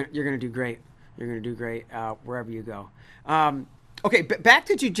you're gonna do great. You're gonna do great wherever you go. Okay, back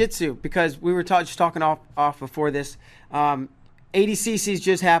to jiu-jitsu, because we were just talking off before this. ADCC's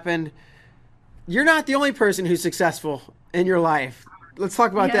just happened. You're not the only person who's successful in your life. Let's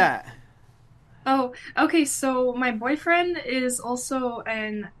talk about Yeah. that. Oh, okay. So my boyfriend is also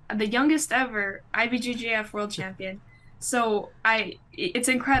the youngest ever IBJJF world champion. So it's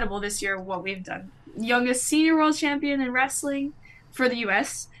incredible this year what we've done. Youngest senior world champion in wrestling for the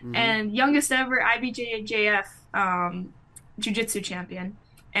U.S. Hmm. and youngest ever IBJJF jiu-jitsu champion.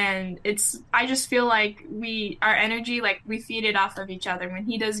 And I just feel like our energy, like we feed it off of each other. When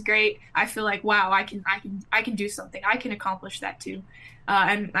he does great, I feel like, wow, I can do something. I can accomplish that too.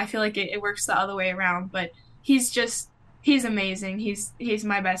 And I feel like it works the other way around. But he's amazing. He's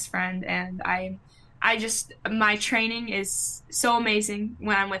my best friend, and my training is so amazing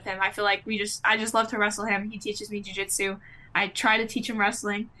when I'm with him. I feel like I just love to wrestle him. He teaches me jujitsu. I try to teach him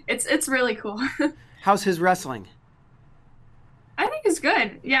wrestling. It's really cool. How's his wrestling? I think it's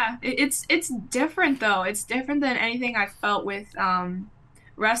good. Yeah, it's different though. It's different than anything I've felt with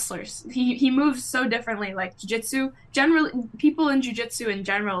wrestlers. He moves so differently. Like jiu-jitsu, generally people in jiu-jitsu in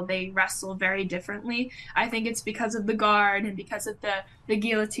general, they wrestle very differently. I think it's because of the guard and because of the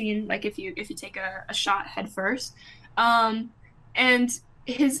guillotine. Like if you take a shot head first, and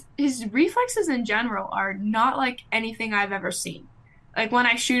his reflexes in general are not like anything I've ever seen. Like when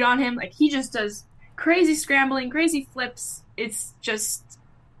I shoot on him, like he just does crazy scrambling, crazy flips. It's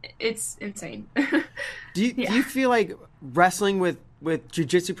insane. Do Yeah. you feel like wrestling with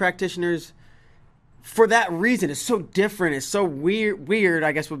jiu-jitsu practitioners, for that reason, is so different, it's so weird,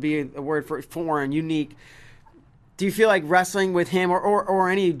 I guess would be a word for foreign, unique? Do you feel like wrestling with him or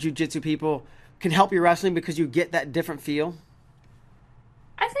any jiu-jitsu people can help your wrestling because you get that different feel?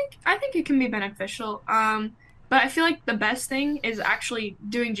 I think it can be beneficial. But I feel like the best thing is actually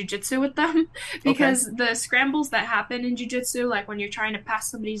doing jujitsu with them Okay. because the scrambles that happen in jujitsu, like when you're trying to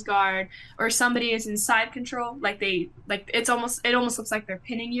pass somebody's guard or somebody is in side control, it almost looks like they're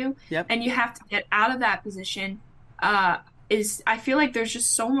pinning you, Yep. and you have to get out of that position. Is I feel like there's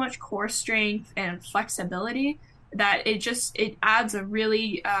just so much core strength and flexibility that it adds a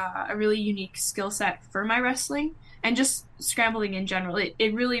really unique skill set for my wrestling, and just scrambling in general.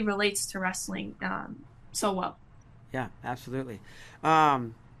 It really relates to wrestling so well. Yeah, absolutely.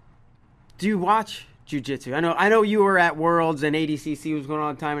 Um, do you watch jiu-jitsu? I know you were at Worlds and ADCC was going on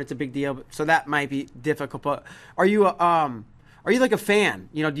all the time, and it's a big deal, so that might be difficult. But are you like a fan?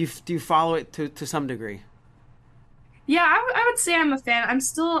 Do you follow it to some degree? Yeah, I would say I'm a fan. I'm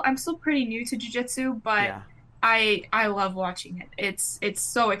still pretty new to jiu-jitsu, but Yeah. I love watching it. It's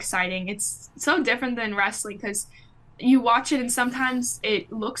so exciting. It's so different than wrestling because you watch it and sometimes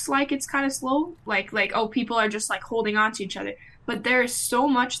it looks like it's kind of slow, like oh people are just like holding on to each other, but there's so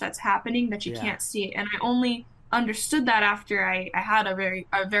much that's happening that you Yeah. can't see it. And I only understood that after I had a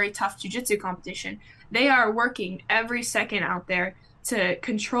very tough jiu-jitsu competition. They are working every second out there to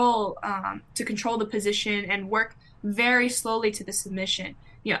control the position and work very slowly to the submission.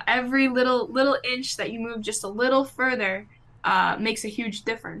 Every little inch that you move just a little further makes a huge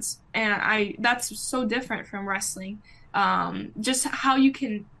difference. And I that's so different from wrestling. Just how you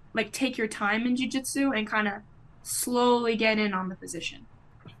can like take your time in jiu-jitsu and kind of slowly get in on the position.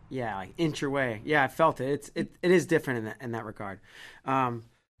 Yeah, like inch your way. Yeah, I felt it. It is different in that regard. Um,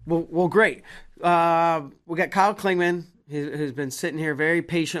 well, great. We got Kyle Klingman, who's been sitting here very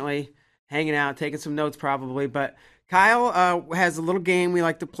patiently, hanging out, taking some notes probably. But Kyle has a little game we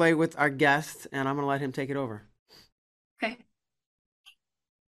like to play with our guests, and I'm going to let him take it over. Okay.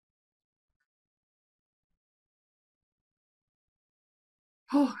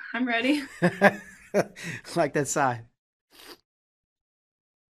 Oh, I'm ready. Like that sigh.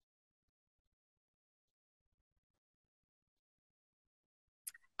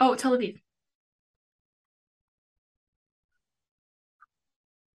 Oh, Tel Aviv.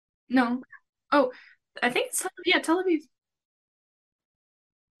 No. Oh, I think it's yeah, Tel Aviv.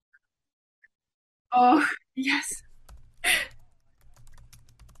 Oh, yes.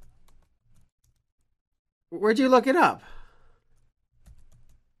 Where'd you look it up?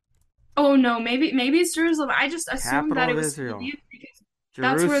 Oh no, maybe it's Jerusalem. I just assumed that Capital it of was Tel Israel, Aviv because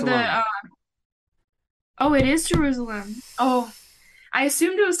that's where the Jerusalem. oh, it is Jerusalem. Oh, I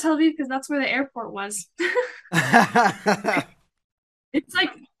assumed it was Tel Aviv because that's where the airport was. It's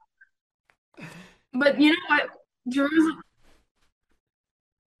like, but you know what? Jerusalem.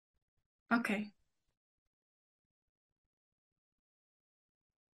 Okay.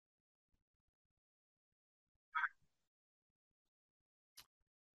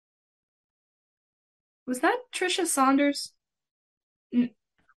 Was that Trisha Saunders? N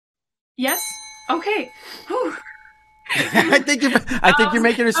Yes? Okay. Whew. I think you're I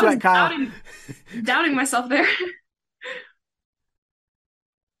making her I was sweat, Kyle. doubting myself there.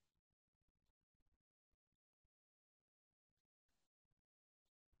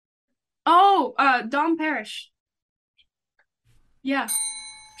 Oh, Dawn Parrish. Yeah,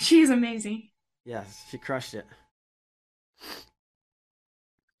 she's amazing. Yes, she crushed it.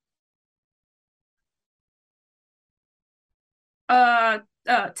 Uh,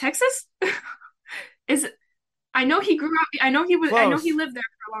 Texas? Is it, I know he grew up. I know he Close. lived there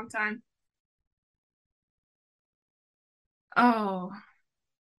for a long time. Oh,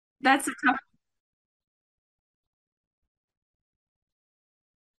 that's a tough.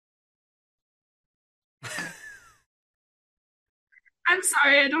 I'm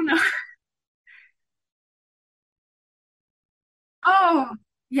sorry, I don't know. Oh,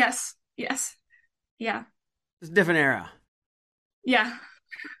 yes, yes, yeah, It's a different era. yeah.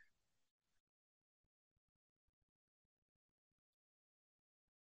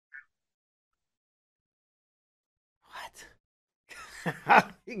 What?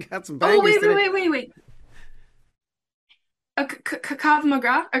 You got some Oh, bangers today. wait. Kav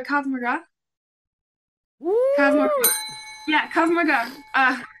McGrath or Kav McGrath? Kav Woo! McGrath. Yeah, Kav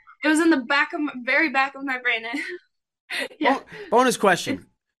McGrath. It was in the very back of my brain. Yeah, Bonus it's question.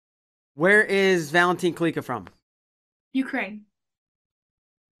 Where is Valentin Kalika from? Ukraine.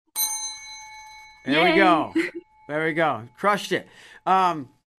 There we Yay. go. There we go. Crushed it. Um,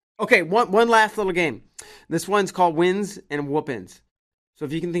 okay, one last little game. This one's called Wins and Whoopins. So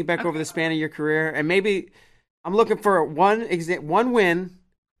if you can think back over Okay. the span of your career, and maybe I'm looking for one win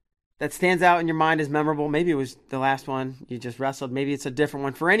that stands out in your mind as memorable. Maybe it was the last one you just wrestled. Maybe it's a different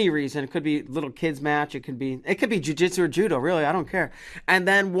one for any reason. It could be little kids match. It could be jujitsu or judo. Really, I don't care. And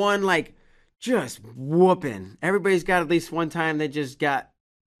then one like just whooping. Everybody's got at least one time they just got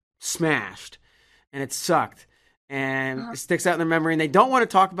smashed and it sucked and Uh, it sticks out in their memory and they don't want to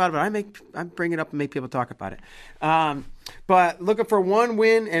talk about it, but I bring it up and make people talk about it. But looking for one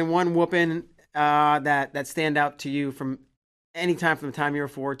win and one whooping that stand out to you from any time from the time you were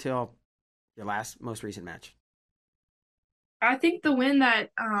four till your last most recent match. I think the win that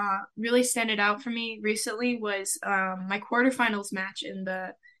really standed out for me recently was my quarterfinals match in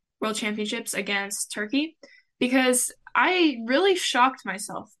the World Championships against Turkey because I really shocked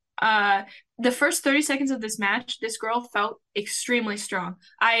myself. The first 30 seconds of this match, this girl felt extremely strong.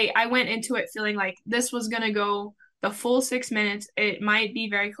 I went into it feeling like this was gonna go the full 6 minutes. It might be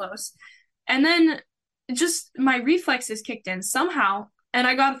very close. And then just my reflexes kicked in somehow, and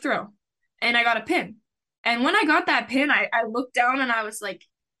I got a throw and I got a pin. And when I got that pin, I looked down and I was like,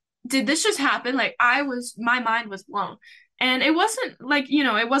 did this just happen? Like my mind was blown. And it wasn't like,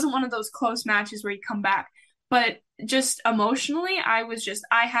 it wasn't one of those close matches where you come back, but just emotionally, I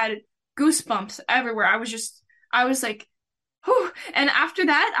had goosebumps everywhere. I was like, whew. And after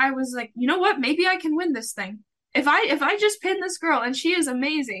that, I was like, you know what? Maybe I can win this thing. If I just pin this girl and she is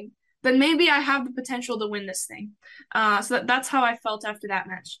amazing, then maybe I have the potential to win this thing. That's how I felt after that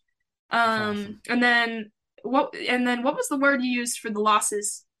match. That's awesome. And then what was the word you used for the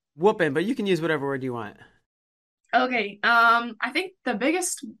losses? Whooping, but you can use whatever word you want. Okay. I think the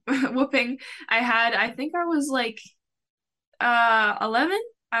biggest whooping I had, I think I was like 11,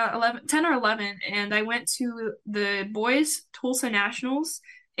 11, 10 or 11, and I went to the boys Tulsa Nationals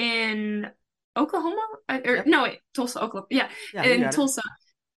in Oklahoma. Yep. No, wait, Tulsa, Oklahoma. Yeah, Yeah, you in got it. Tulsa.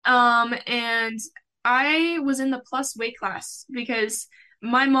 And I was in the plus weight class because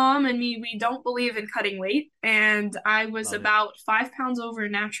my mom and me, we don't believe in cutting weight, and I was Love it. about 5 pounds over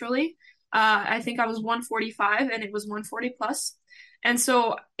naturally. I think I was 145 and it was 140 plus. And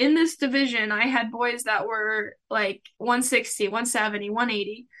so in this division, I had boys that were like 160, 170,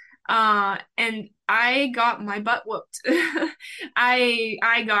 180. And I got my butt whooped.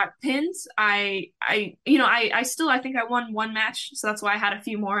 I got pins. I still I think I won one match, so that's why I had a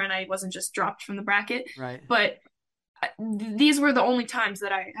few more and I wasn't just dropped from the bracket. Right. But these were the only times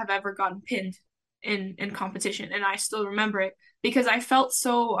that I have ever gotten pinned in competition, and I still remember it because I felt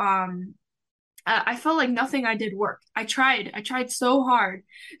so I felt like nothing I did worked. I tried so hard,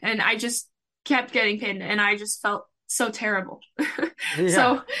 and I just kept getting pinned, and I just felt so terrible. Yeah.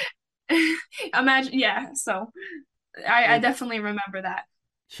 So imagine, yeah. So I It, definitely remember that.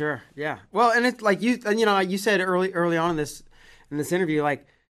 sure. Yeah. Well, and it's like you said early on in this interview, like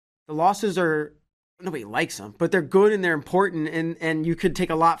the losses are nobody likes them, but they're good and they're important, and you could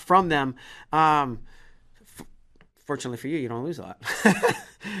take a lot from them. F- Fortunately for you, you don't lose a lot,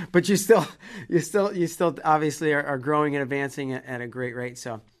 but you still obviously are growing and advancing at a great rate.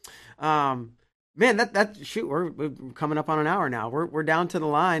 So, man, that shoot, we're coming up on an hour now. We're down to the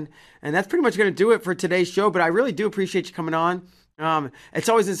line, and that's pretty much going to do it for today's show. But I really do appreciate you coming on. It's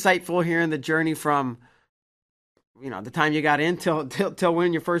always insightful hearing the journey from the time you got in till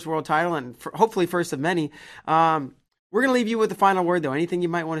winning your first world title and hopefully first of many. We're gonna leave you with the final word though. Anything you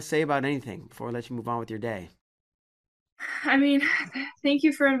might want to say about anything before I let you move on with your day? I mean, thank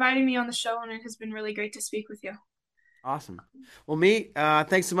you for inviting me on the show, and it has been really great to speak with you. Awesome. Well, me,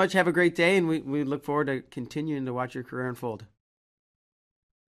 thanks so much. Have a great day, and we look forward to continuing to watch your career unfold.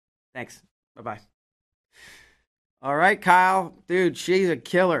 Thanks. Bye bye. All right, Kyle, dude, she's a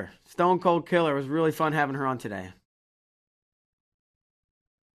killer, stone cold killer. It was really fun having her on today.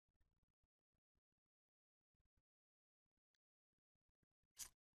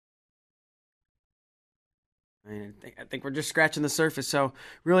 I think we're just scratching the surface. So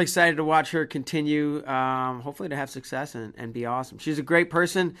really excited to watch her continue, hopefully to have success and be awesome. She's a great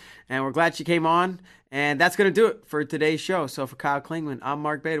person, and we're glad she came on. And that's going to do it for today's show. So for Kyle Klingman, I'm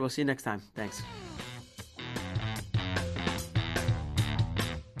Mark Beta. We'll see you next time. Thanks.